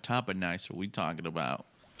 What type of nice are we talking about?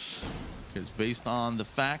 Because based on the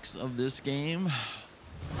facts of this game,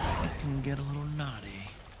 it can get a little naughty.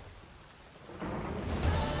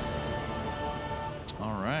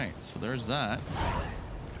 All right, so there's that.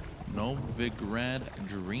 Novigrad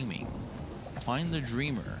Dreaming. Find the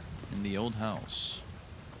dreamer in the old house.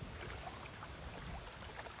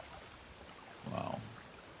 Wow.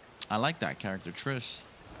 I like that character, Triss.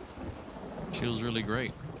 She was really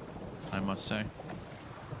great, I must say.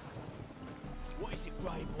 What is it,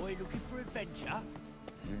 Grey Boy? Looking for adventure?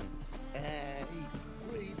 Hey,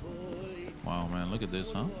 Grey Boy. Wow, man, look at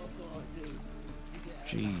this, huh?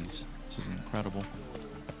 Jeez, this is incredible.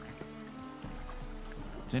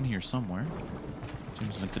 It's in here somewhere.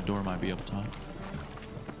 Seems like the door might be up top.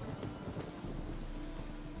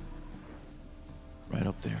 Right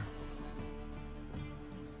up there.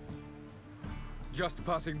 Just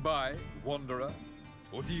passing by, wanderer?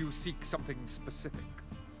 Or do you seek something specific?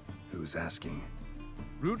 Who's asking?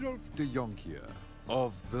 Rudolf de Jonquier.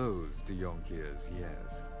 Of those de Jonquiers,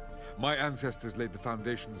 yes. My ancestors laid the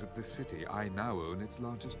foundations of this city. I now own its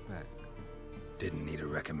largest bank. Didn't need a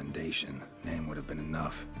recommendation. Name would have been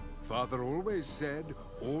enough. Father always said,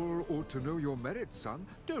 all ought to know your merits, son.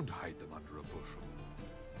 Don't hide them under a bushel.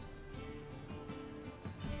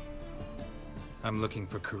 I'm looking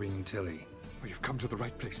for Corrine Tilly. Oh, you've come to the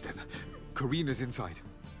right place, then. Corrine is inside.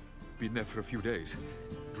 Been there for a few days,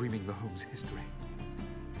 dreaming the home's history.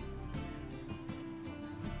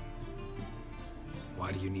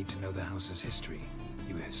 Why do you need to know the house's history?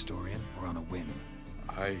 You a historian or on a whim?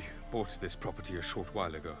 I bought this property a short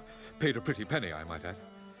while ago. Paid a pretty penny, I might add.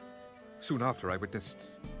 Soon after, I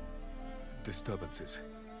witnessed disturbances.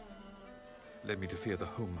 Led me to fear the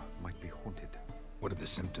home might be haunted. What are the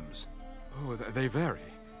symptoms? Oh, they vary.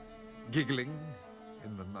 Giggling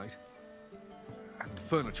in the night. And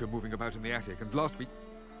furniture moving about in the attic. And last week,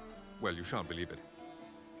 well, you shan't believe it,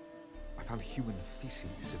 I found human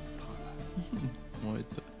feces in the parlor. What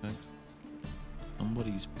the heck?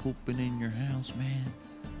 Somebody's pooping in your house, man.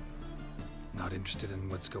 Not interested in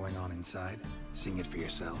what's going on inside? Seeing it for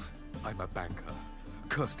yourself? I'm a banker.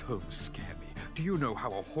 Cursed homes scare me. Do you know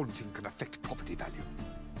how a haunting can affect property value?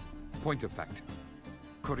 Point of fact,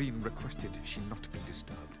 Corrine requested she not be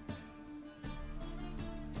disturbed.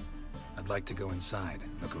 I'd like to go inside,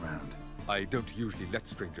 look around. I don't usually let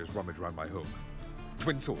strangers rummage around my home.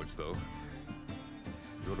 Twin swords, though.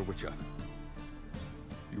 You're a witcher.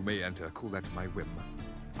 You may enter. Call that my whim.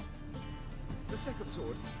 The second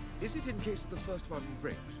sword, is it in case the first one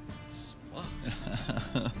breaks? Smart.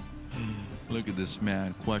 Look at this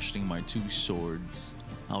man questioning my 2 swords.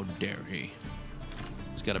 How dare he?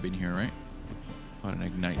 It's gotta be in here, right? Go ahead and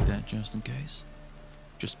ignite that just in case.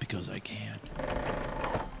 Just because I can.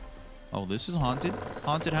 Oh, this is haunted?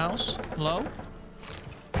 Haunted house? Hello?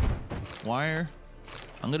 Wire?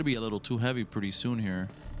 I'm gonna be a little too heavy pretty soon here.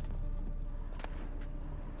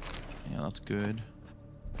 Yeah, that's good.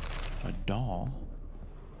 A doll.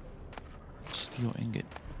 Steel ingot.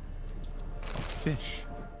 A fish.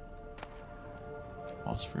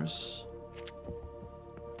 Phosphorus.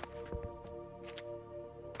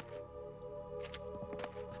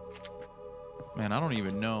 Man, I don't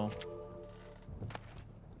even know.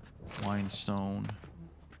 Whinstone.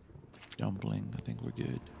 Dumpling. I think we're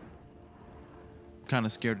good. I'm kind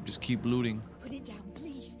of scared to just keep looting. Put it down,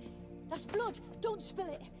 please. That's blood. Don't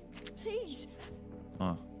spill it. Please.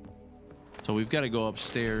 Huh. So we've got to go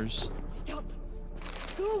upstairs. Stop.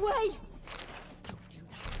 Go away. Don't do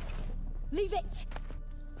that. Leave it.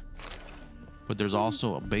 But there's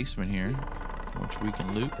also a basement here, which we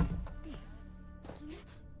can loot.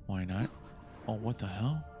 Why not? Oh, what the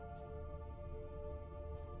hell?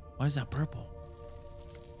 Why is that purple?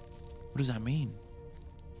 What does that mean?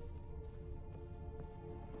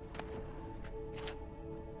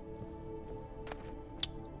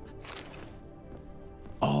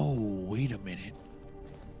 Oh, wait a minute.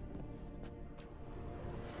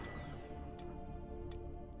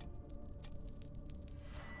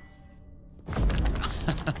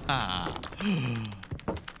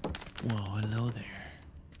 Whoa, hello there.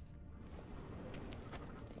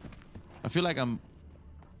 I feel like I'm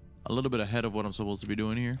a little bit ahead of what I'm supposed to be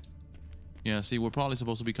doing here. Yeah, see, we're probably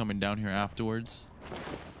supposed to be coming down here afterwards.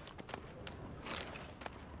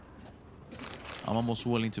 I'm almost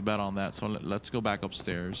willing to bet on that, so let's go back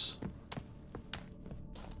upstairs.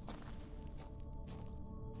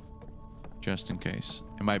 Just in case.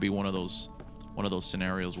 It might be one of those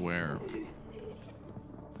scenarios where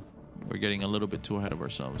we're getting a little bit too ahead of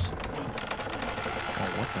ourselves. Oh,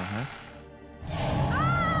 what the heck?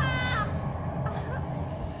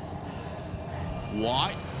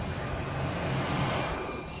 What?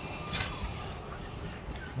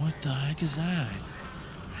 What the heck is that?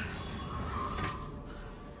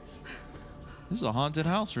 This is a haunted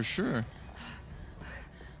house for sure.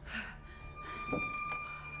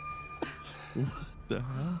 What the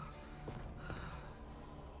hell?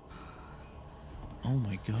 Oh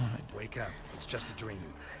my god. Wake up. It's just a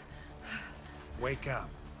dream. Wake up.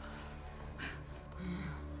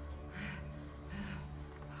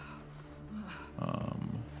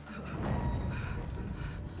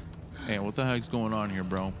 Hey, what the heck's going on here,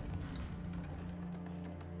 bro?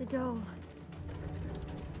 The doll.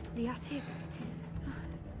 The attic.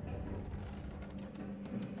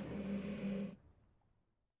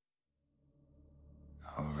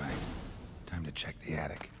 All right. Time to check the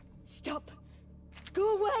attic. Stop.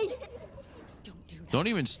 Go away. Don't do that. Don't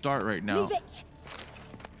even start right now. Leave it.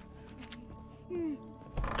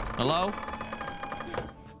 Hello?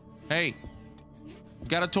 Hey.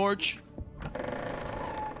 Got a torch?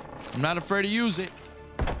 I'm not afraid to use it.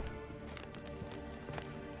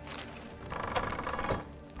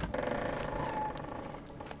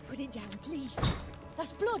 Put it down, please.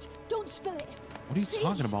 That's blood. Don't spill it. What are you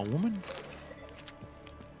talking about, woman?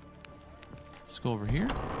 Let's go over here.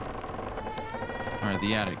 All right,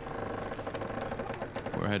 the attic.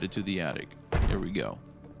 We're headed to the attic. Here we go.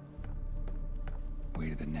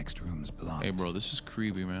 Way to the next room's blocked. Hey, bro, this is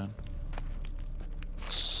creepy, man.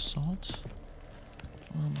 Salt?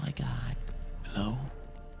 Oh my god. Hello?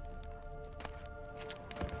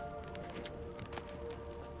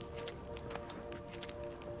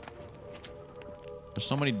 There's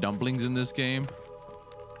so many dumplings in this game.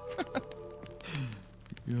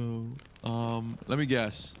 Yo. Let me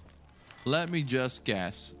guess. Let me just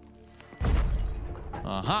guess.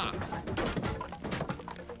 Aha!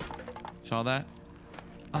 Saw that?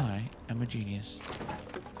 I am a genius.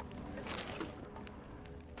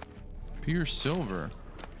 Pure silver.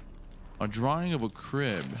 A drawing of a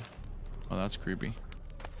crib. Oh, that's creepy.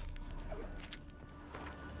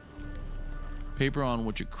 Paper on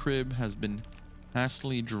which a crib has been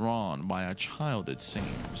hastily drawn by a child, it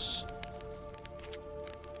seems.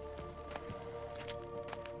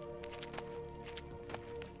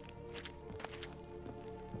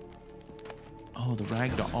 Oh, the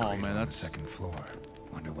rag doll. Oh, man, that's... Second floor.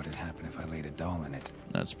 Wonder what had happened if I laid a doll in it.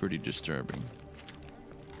 That's pretty disturbing.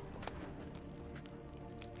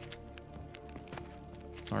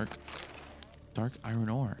 Dark iron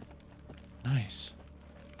ore. Nice.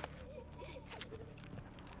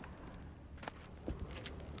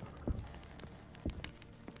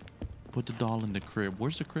 Put the doll in the crib.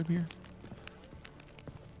 Where's the crib here?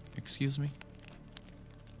 Excuse me?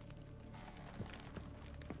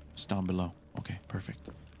 It's down below. Okay, perfect.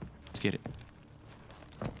 Let's get it.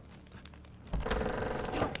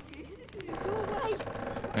 Stop! Go away!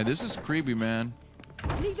 Hey, this is creepy, man.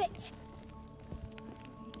 Leave it!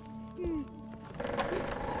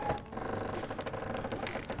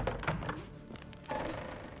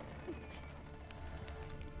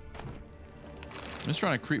 It's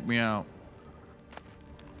trying to creep me out.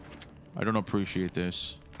 I don't appreciate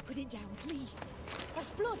this. Put it down, please.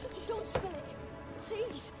 That's blood. Don't spill it.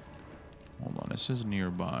 Please. Hold on, it says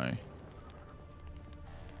nearby.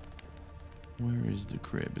 Where is the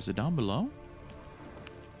crib? Is it down below?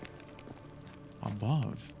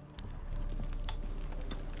 Above.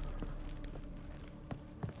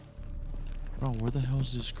 Bro, where the hell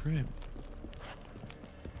is this crib?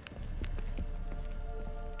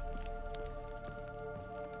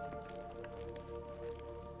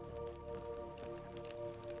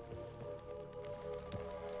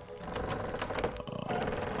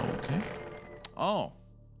 Okay. Oh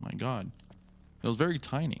my god. It was very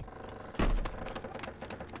tiny.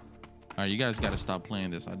 Alright, you guys gotta stop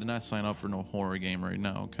playing this. I did not sign up for no horror game right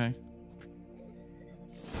now, okay?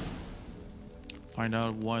 Find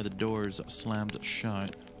out why the door is slammed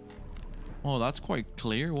shut. Oh, that's quite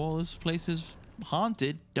clear. Well, this place is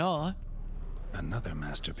haunted. Duh. Another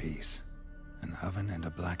masterpiece. An oven and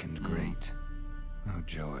a blackened grate. Oh,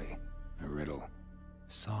 joy. A riddle.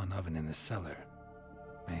 Saw an oven in the cellar.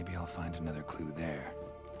 Maybe I'll find another clue there.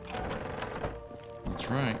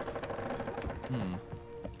 That's right.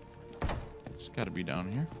 It's gotta be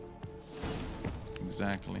down here.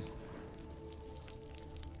 Exactly.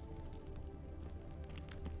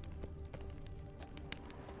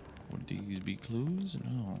 Would these be clues?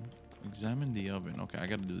 No. Examine the oven. Okay, I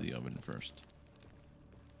gotta do the oven first.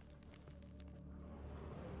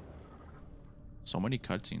 So many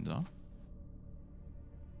cutscenes, huh?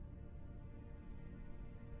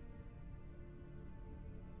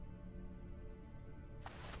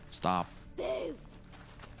 Stop. Boo!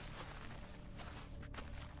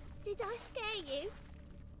 Did I scare you?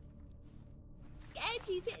 Scared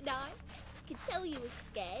you, didn't I? Could tell you was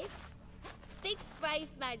scared. Big brave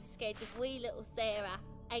man scared of wee little Sarah.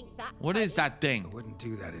 Ain't that What is that thing? I wouldn't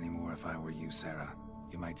do that anymore if I were you, Sarah.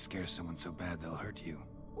 You might scare someone so bad they'll hurt you.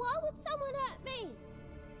 Why would someone hurt me?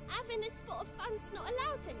 Having a spot of fun's not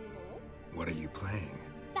allowed anymore. What are you playing?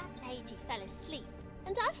 That lady fell asleep,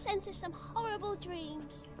 and I've sent her some horrible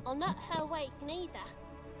dreams. I'll not her awake neither.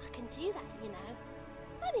 I can do that, you know.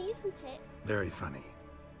 Funny, isn't it? Very funny.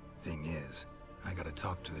 Thing is, I gotta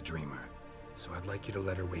talk to the dreamer, so I'd like you to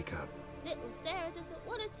let her wake up. Little Sarah doesn't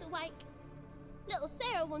want her to wake. Little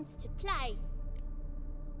Sarah wants to play.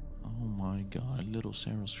 Oh my god, little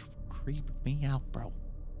Sarah's creeping me out, bro.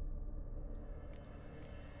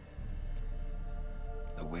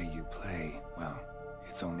 The way you play, well,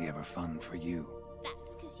 it's only ever fun for you.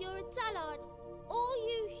 That's because you're a dullard. All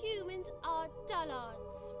you humans are dullards.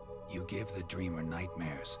 You give the dreamer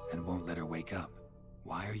nightmares and won't let her wake up.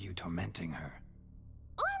 Why are you tormenting her?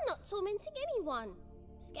 I'm not tormenting anyone.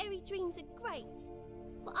 Scary dreams are great.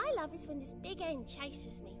 What I love is when this big hen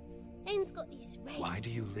chases me. Hen's got these red... Why do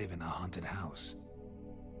you live in a haunted house?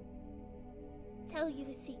 Tell you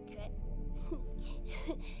a secret.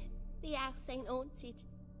 The house ain't haunted.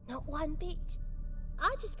 Not one bit.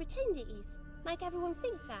 I just pretend it is. Make everyone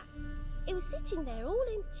think that. It was sitting there all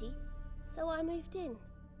empty, so I moved in.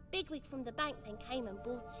 Bigwig from the bank then came and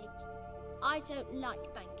bought it. I don't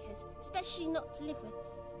like bankers, especially not to live with,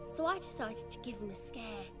 so I decided to give him a scare.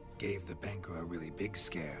 Gave the banker a really big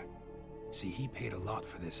scare. See, he paid a lot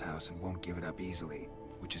for this house and won't give it up easily,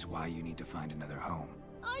 which is why you need to find another home.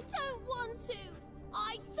 I don't want to!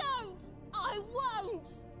 I don't! I won't!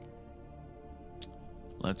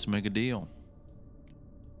 Let's make a deal.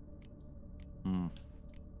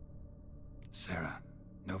 Sarah,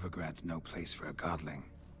 Novigrad's no place for a godling.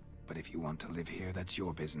 But if you want to live here, that's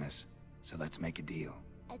your business. So let's make a deal.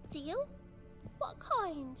 A deal? What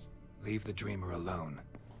kind? Leave the dreamer alone.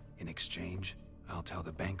 In exchange, I'll tell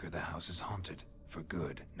the banker the house is haunted. For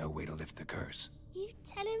good, no way to lift the curse. You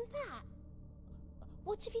tell him that?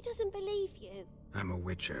 What if he doesn't believe you? I'm a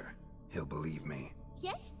witcher. He'll believe me.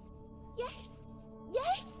 Yes? Yes?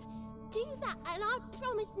 Yes! Do that and I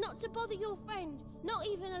promise not to bother your friend. Not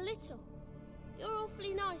even a little. You're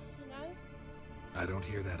awfully nice, you know. I don't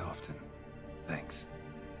hear that often. Thanks.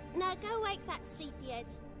 Now go wake that sleepyhead.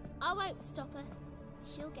 I won't stop her.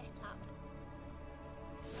 She'll get up.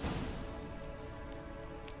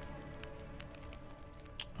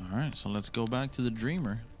 Alright, so let's go back to the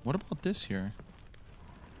dreamer. What about this here?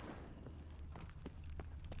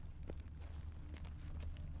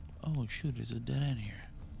 Oh shoot, there's a dead end here.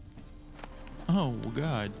 Oh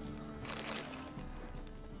god.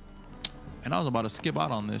 And I was about to skip out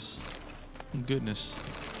on this. Goodness.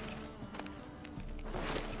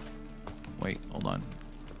 Wait, hold on.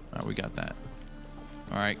 Alright, we got that.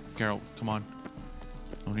 Alright, Carol, come on.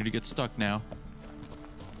 Don't need to get stuck now.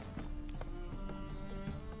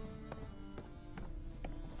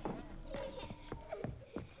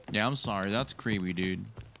 Yeah, I'm sorry. That's creepy, dude.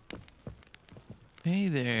 Hey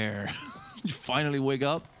there. You finally wake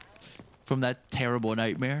up from that terrible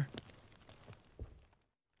nightmare.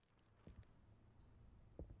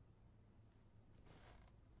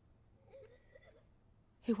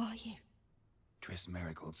 Who are you? Triss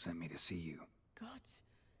Marigold sent me to see you. Gods.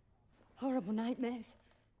 Horrible nightmares.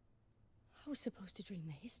 I was supposed to dream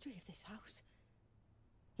the history of this house.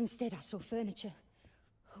 Instead, I saw furniture.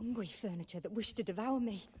 Hungry furniture that wished to devour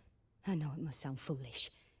me. I know it must sound foolish,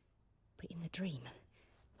 but in the dream,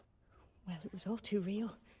 well, it was all too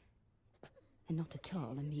real. And not at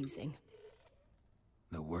all amusing.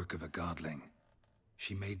 The work of a godling.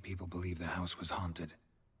 She made people believe the house was haunted.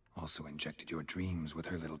 Also injected your dreams with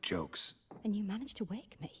her little jokes. And you managed to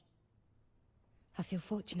wake me. I feel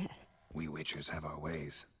fortunate. We witchers have our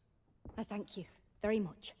ways. I thank you very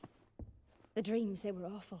much. The dreams, they were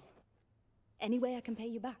awful. Any way I can pay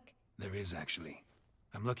you back? There is, actually.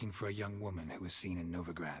 I'm looking for a young woman who was seen in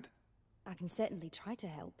Novigrad. I can certainly try to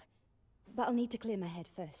help. But I'll need to clear my head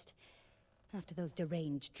first. After those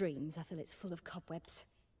deranged dreams, I feel it's full of cobwebs.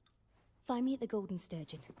 Find me at the Golden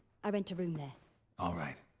Sturgeon. I rent a room there. All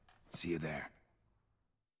right. See you there.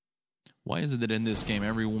 Why is it that in this game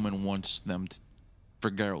every woman wants them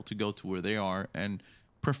for Geralt to go to where they are, and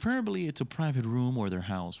preferably it's a private room or their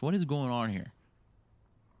house? What is going on here?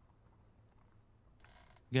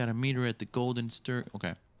 You got a meter at the Golden Sturgeon.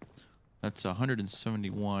 Okay, that's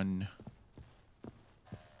 171.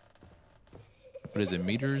 What is it?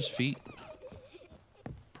 Meters? Feet?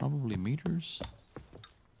 Probably meters.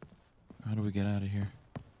 How do we get out of here?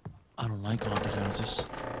 I don't like haunted houses.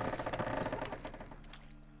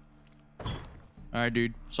 Alright,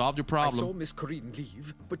 dude. Solved your problem. I saw Miss Corrine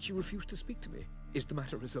leave, but she refused to speak to me. Is the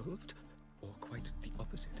matter resolved? Or quite the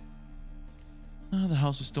opposite? The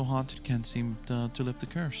house is still haunted. Can't seem to lift the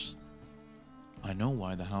curse. I know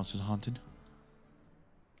why the house is haunted.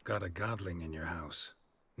 Got a godling in your house.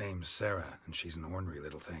 Name's Sarah, and she's an ornery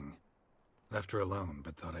little thing. Left her alone,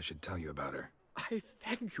 but thought I should tell you about her. I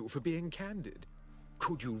thank you for being candid.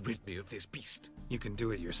 Could you rid me of this beast? You can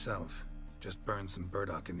do it yourself. Just burn some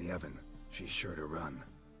burdock in the oven. She's sure to run.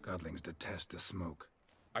 Godlings detest the smoke.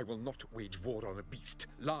 I will not wage war on a beast,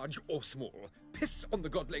 large or small. Piss on the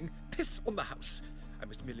godling, piss on the house. I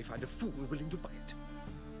must merely find a fool willing to buy it.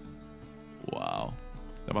 Wow.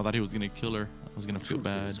 I thought he was gonna kill her. I was gonna feel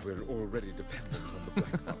bad. We're already dependent on the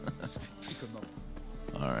Black Mountains.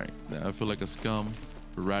 Alright, now I feel like a scum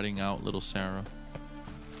for ratting out little Sarah.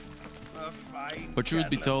 But truth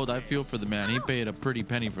be told, I feel for the man. He paid a pretty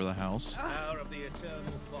penny for the house.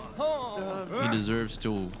 He deserves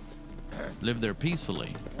to live there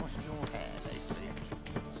peacefully.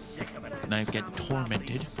 Not get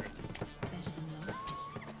tormented.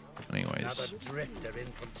 Anyways.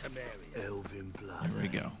 Here we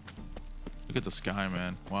go. Look at the sky,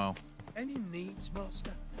 man. Wow. Any needs,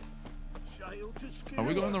 master? Are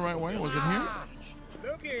we going the right way? Was it here?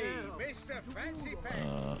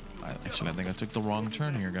 Actually, I think I took the wrong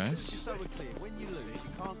turn here, guys.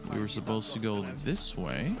 We were supposed to go this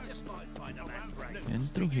way. And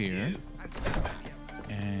through here.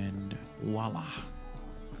 And voila.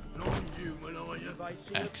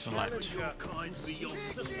 Excellent.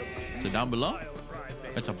 So down below?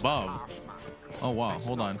 It's above. Oh, wow.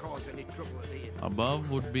 Hold on. Above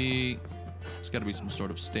would be... It's got to be some sort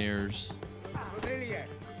of stairs.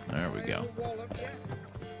 There we go.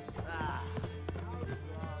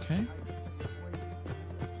 Okay.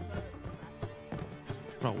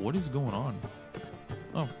 Bro, what is going on?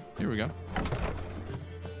 Oh, here we go.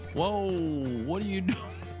 Whoa, what are you doing?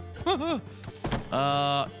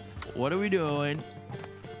 What are we doing?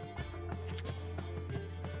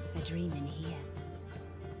 A dream in here.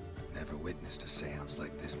 Never witnessed a seance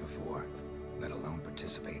like this before, let alone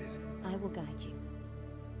participated. I will guide you.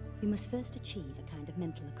 You must first achieve a kind of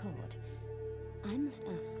mental accord. I must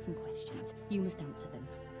ask some questions. You must answer them.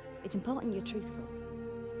 It's important you're truthful.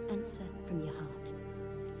 Answer from your heart.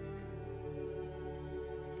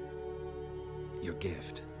 Your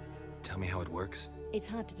gift. Tell me how it works. It's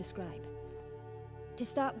hard to describe. To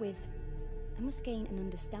start with, I must gain an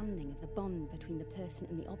understanding of the bond between the person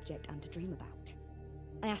and the object I'm to dream about.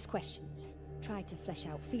 I ask questions, try to flesh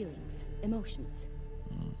out feelings, emotions.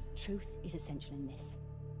 Truth is essential in this.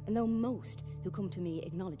 And though most who come to me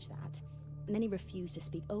acknowledge that, many refuse to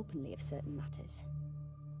speak openly of certain matters.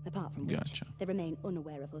 Apart from which, they remain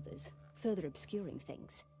unaware of others, further obscuring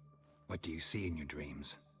things. What do you see in your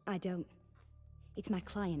dreams? I don't. It's my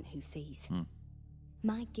client who sees.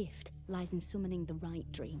 My gift lies in summoning the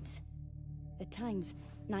right dreams. At times,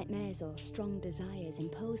 nightmares or strong desires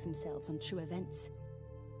impose themselves on true events.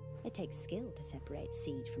 It takes skill to separate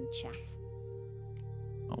seed from chaff.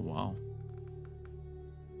 Oh, wow.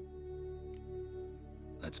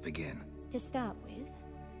 Let's begin. To start with,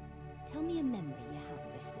 tell me a memory you have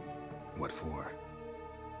of this woman. What for?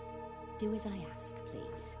 Do as I ask,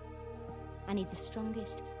 please. I need the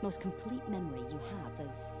strongest, most complete memory you have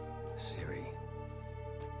of... Ciri.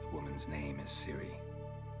 The woman's name is Ciri.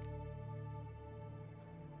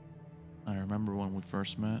 I remember when we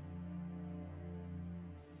first met.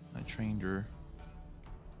 I trained her.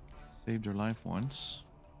 Saved her life once.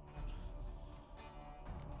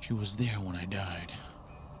 She was there when I died.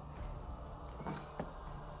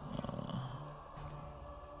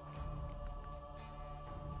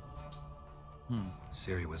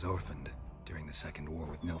 Ciri was orphaned during the Second War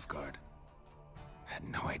with Nilfgaard. Had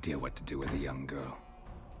no idea what to do with a young girl.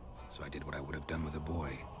 So I did what I would have done with a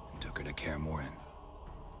boy and took her to Kaer Morhen.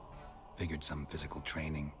 Figured some physical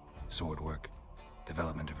training, sword work,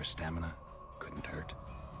 development of her stamina couldn't hurt.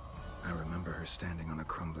 I remember her standing on a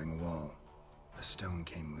crumbling wall. A stone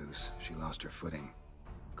came loose, she lost her footing.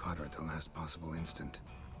 Caught her at the last possible instant.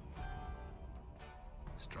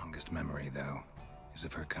 Strongest memory, though, is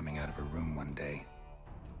of her coming out of her room one day,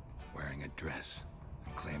 wearing a dress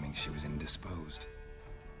and claiming she was indisposed.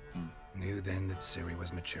 Knew then that Ciri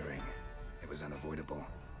was maturing. It was unavoidable.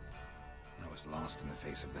 I was lost in the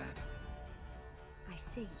face of that. I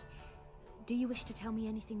see. Do you wish to tell me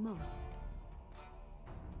anything more?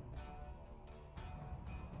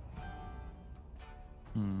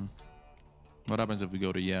 What happens if we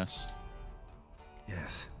go to yes?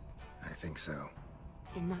 Yes, I think so.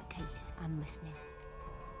 In that case, I'm listening.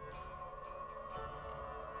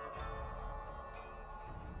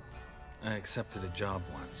 I accepted a job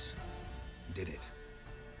once. Did it.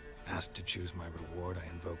 Asked to choose my reward, I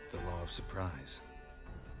invoked the law of surprise.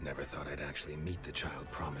 Never thought I'd actually meet the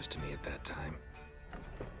child promised to me at that time.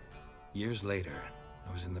 Years later,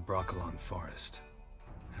 I was in the Broccolon forest.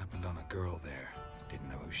 Happened on a girl there. Didn't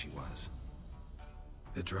know who she was.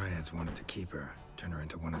 The Dryads wanted to keep her, turn her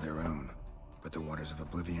into one of their own. But the Waters of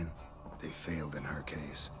Oblivion, they failed in her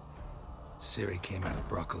case. Ciri came out of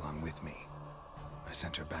Broccolon with me. I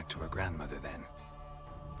sent her back to her grandmother then.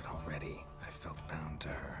 But already, I felt bound to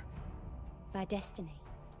her. By destiny.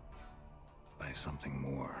 By something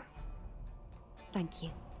more. Thank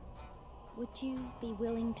you. Would you be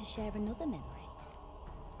willing to share another memory?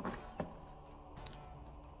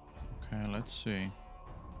 Okay, let's see.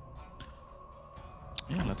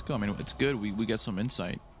 Yeah, let's go. I mean, it's good. We get some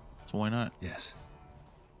insight. So why not? Yes.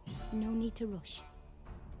 No need to rush.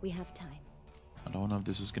 We have time. I don't know if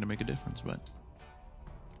this is going to make a difference, but...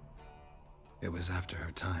 It was after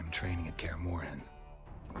her time training at Kaer Morhen.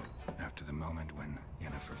 After the moment when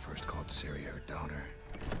Yennefer first called Ciri her daughter.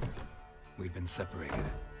 We'd been separated.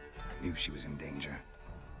 I knew she was in danger.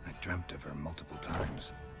 I dreamt of her multiple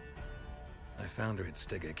times. I found her at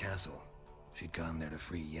Stygga Castle. She'd gone there to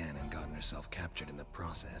free Yen and gotten herself captured in the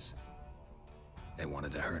process. They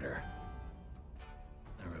wanted to hurt her.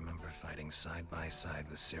 I remember fighting side by side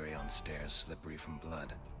with Ciri on stairs slippery from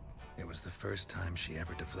blood. It was the first time she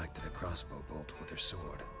ever deflected a crossbow bolt with her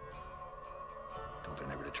sword. Told her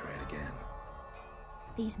never to try it again.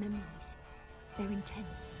 These memories, they're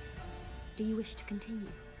intense. Do you wish to continue?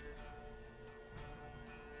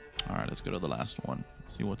 All right, let's go to the last one.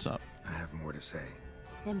 See what's up. I have more to say.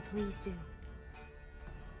 Then please do.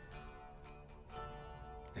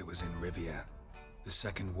 It was in Rivia. The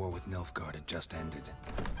Second War with Nilfgaard had just ended.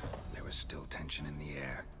 There was still tension in the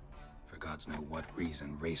air. For gods know what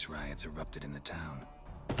reason, race riots erupted in the town.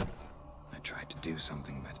 I tried to do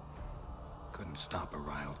something, but couldn't stop a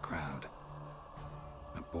riled crowd.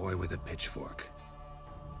 A boy with a pitchfork.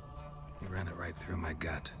 He ran it right through my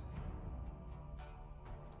gut.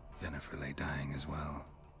 Yennefer lay dying as well.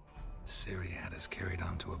 Ciri had us carried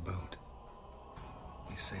onto a boat.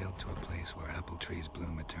 We sailed to a place where apple trees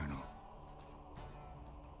bloom eternal.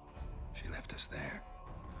 She left us there.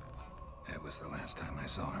 That was the last time I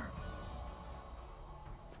saw her.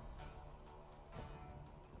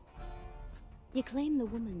 You claim the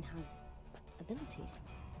woman has abilities.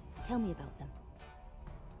 Tell me about them.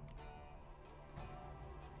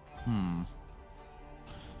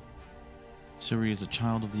 Ciri is a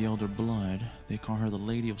child of the Elder Blood. They call her the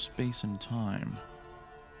Lady of Space and Time.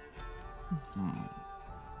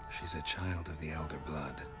 She's a child of the Elder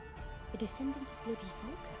Blood. A descendant of bloody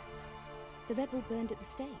Volker. The rebel burned at the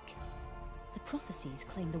stake. The prophecies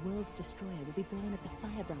claim the world's destroyer will be born of the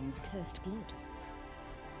Firebrand's cursed blood.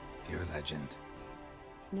 Pure legend.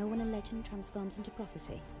 Know when a legend transforms into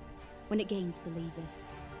prophecy? When it gains believers.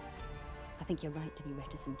 I think you're right to be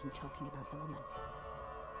reticent in talking about the woman.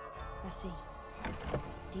 I see.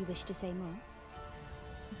 Do you wish to say more?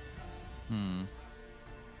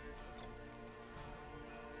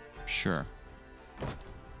 Sure.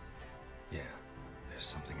 Yeah, there's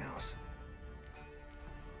something else.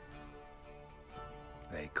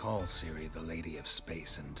 They call Ciri the Lady of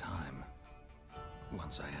Space and Time.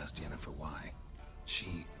 Once I asked Yennefer why.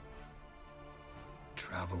 She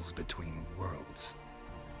travels between worlds.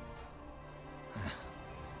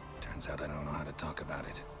 Turns out I don't know how to talk about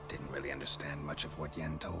it. Didn't really understand much of what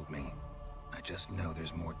Yen told me. I just know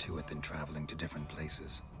there's more to it than traveling to different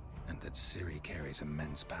places, and that Ciri carries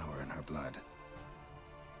immense power in her blood.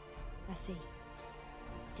 I see.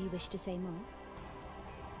 Do you wish to say more?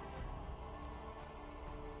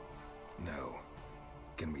 No.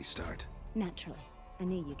 Can we start? Naturally. I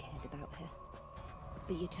knew you cared about her.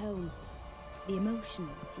 But your tone, the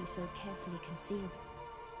emotions you so carefully conceal.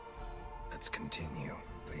 Let's continue,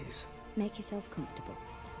 please. Make yourself comfortable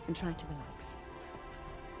and try to relax.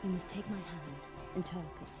 You must take my hand and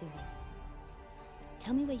talk of Ciri.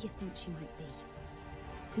 Tell me where you think she might be.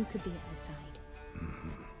 Who could be at her side?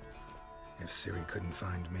 If Ciri couldn't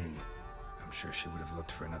find me, I'm sure she would have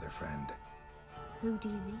looked for another friend. Who do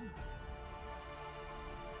you mean?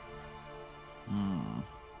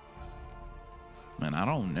 Man, I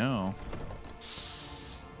don't know.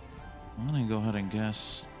 I'm gonna go ahead and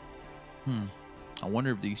guess. I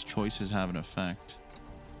wonder if these choices have an effect.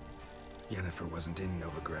 Yennefer wasn't in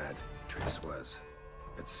Novigrad. Triss was.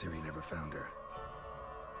 But Ciri never found her.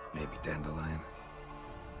 Maybe Dandelion?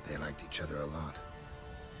 They liked each other a lot.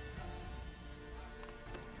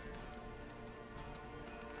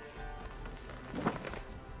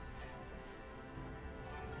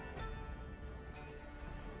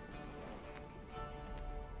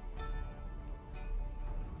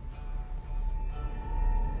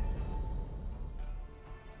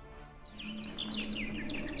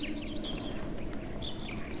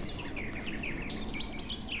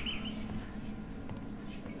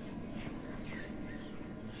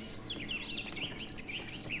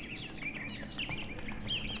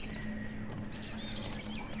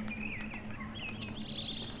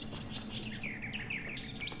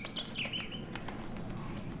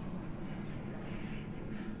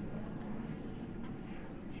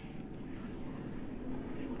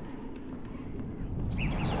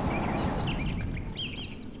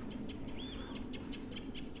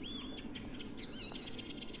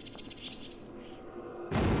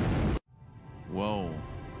 Whoa.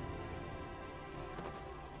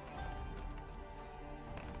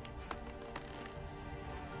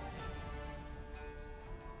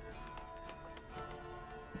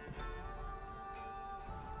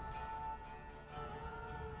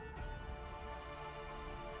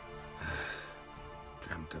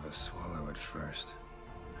 Dreamt of a swallow at first.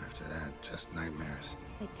 After that, just nightmares.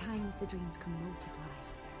 At times the dreams can multiply.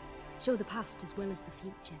 Show the past as well as the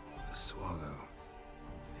future. The swallow.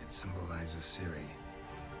 It symbolizes Ciri.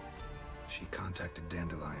 She contacted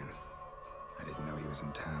Dandelion. I didn't know he was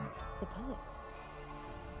in town. The poet.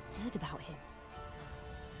 Heard about him.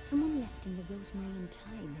 Someone left him the rosemary and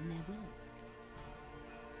thyme in their will.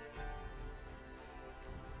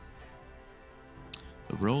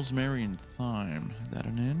 The rosemary and thyme. That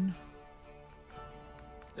an inn?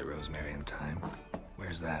 The rosemary and thyme?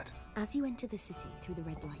 Where's that? As you enter the city through the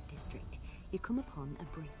red light district, you come upon a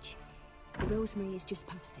bridge. The rosemary is just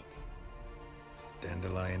past it.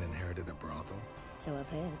 Dandelion inherited a brothel? So I've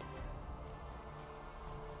heard.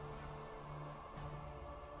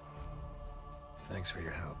 Thanks for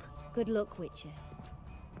your help. Good luck, Witcher.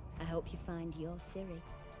 I hope you find your Ciri.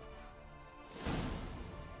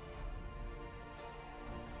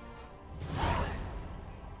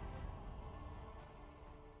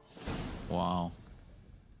 Wow.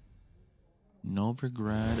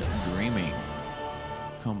 Novigrad dreaming.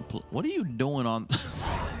 What are you doing on?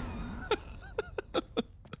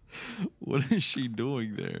 What is she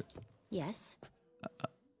doing there? Yes.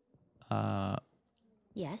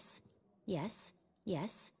 Yes. Yes.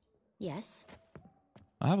 Yes. Yes.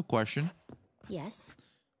 I have a question. Yes.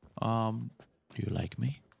 Do you like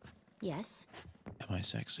me? Yes. Am I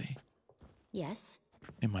sexy? Yes.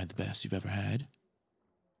 Am I the best you've ever had?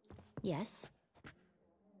 Yes.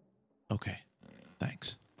 Okay.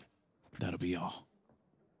 Thanks. That'll be all.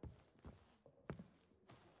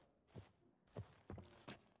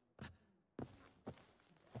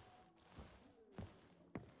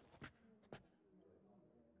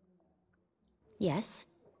 Yes?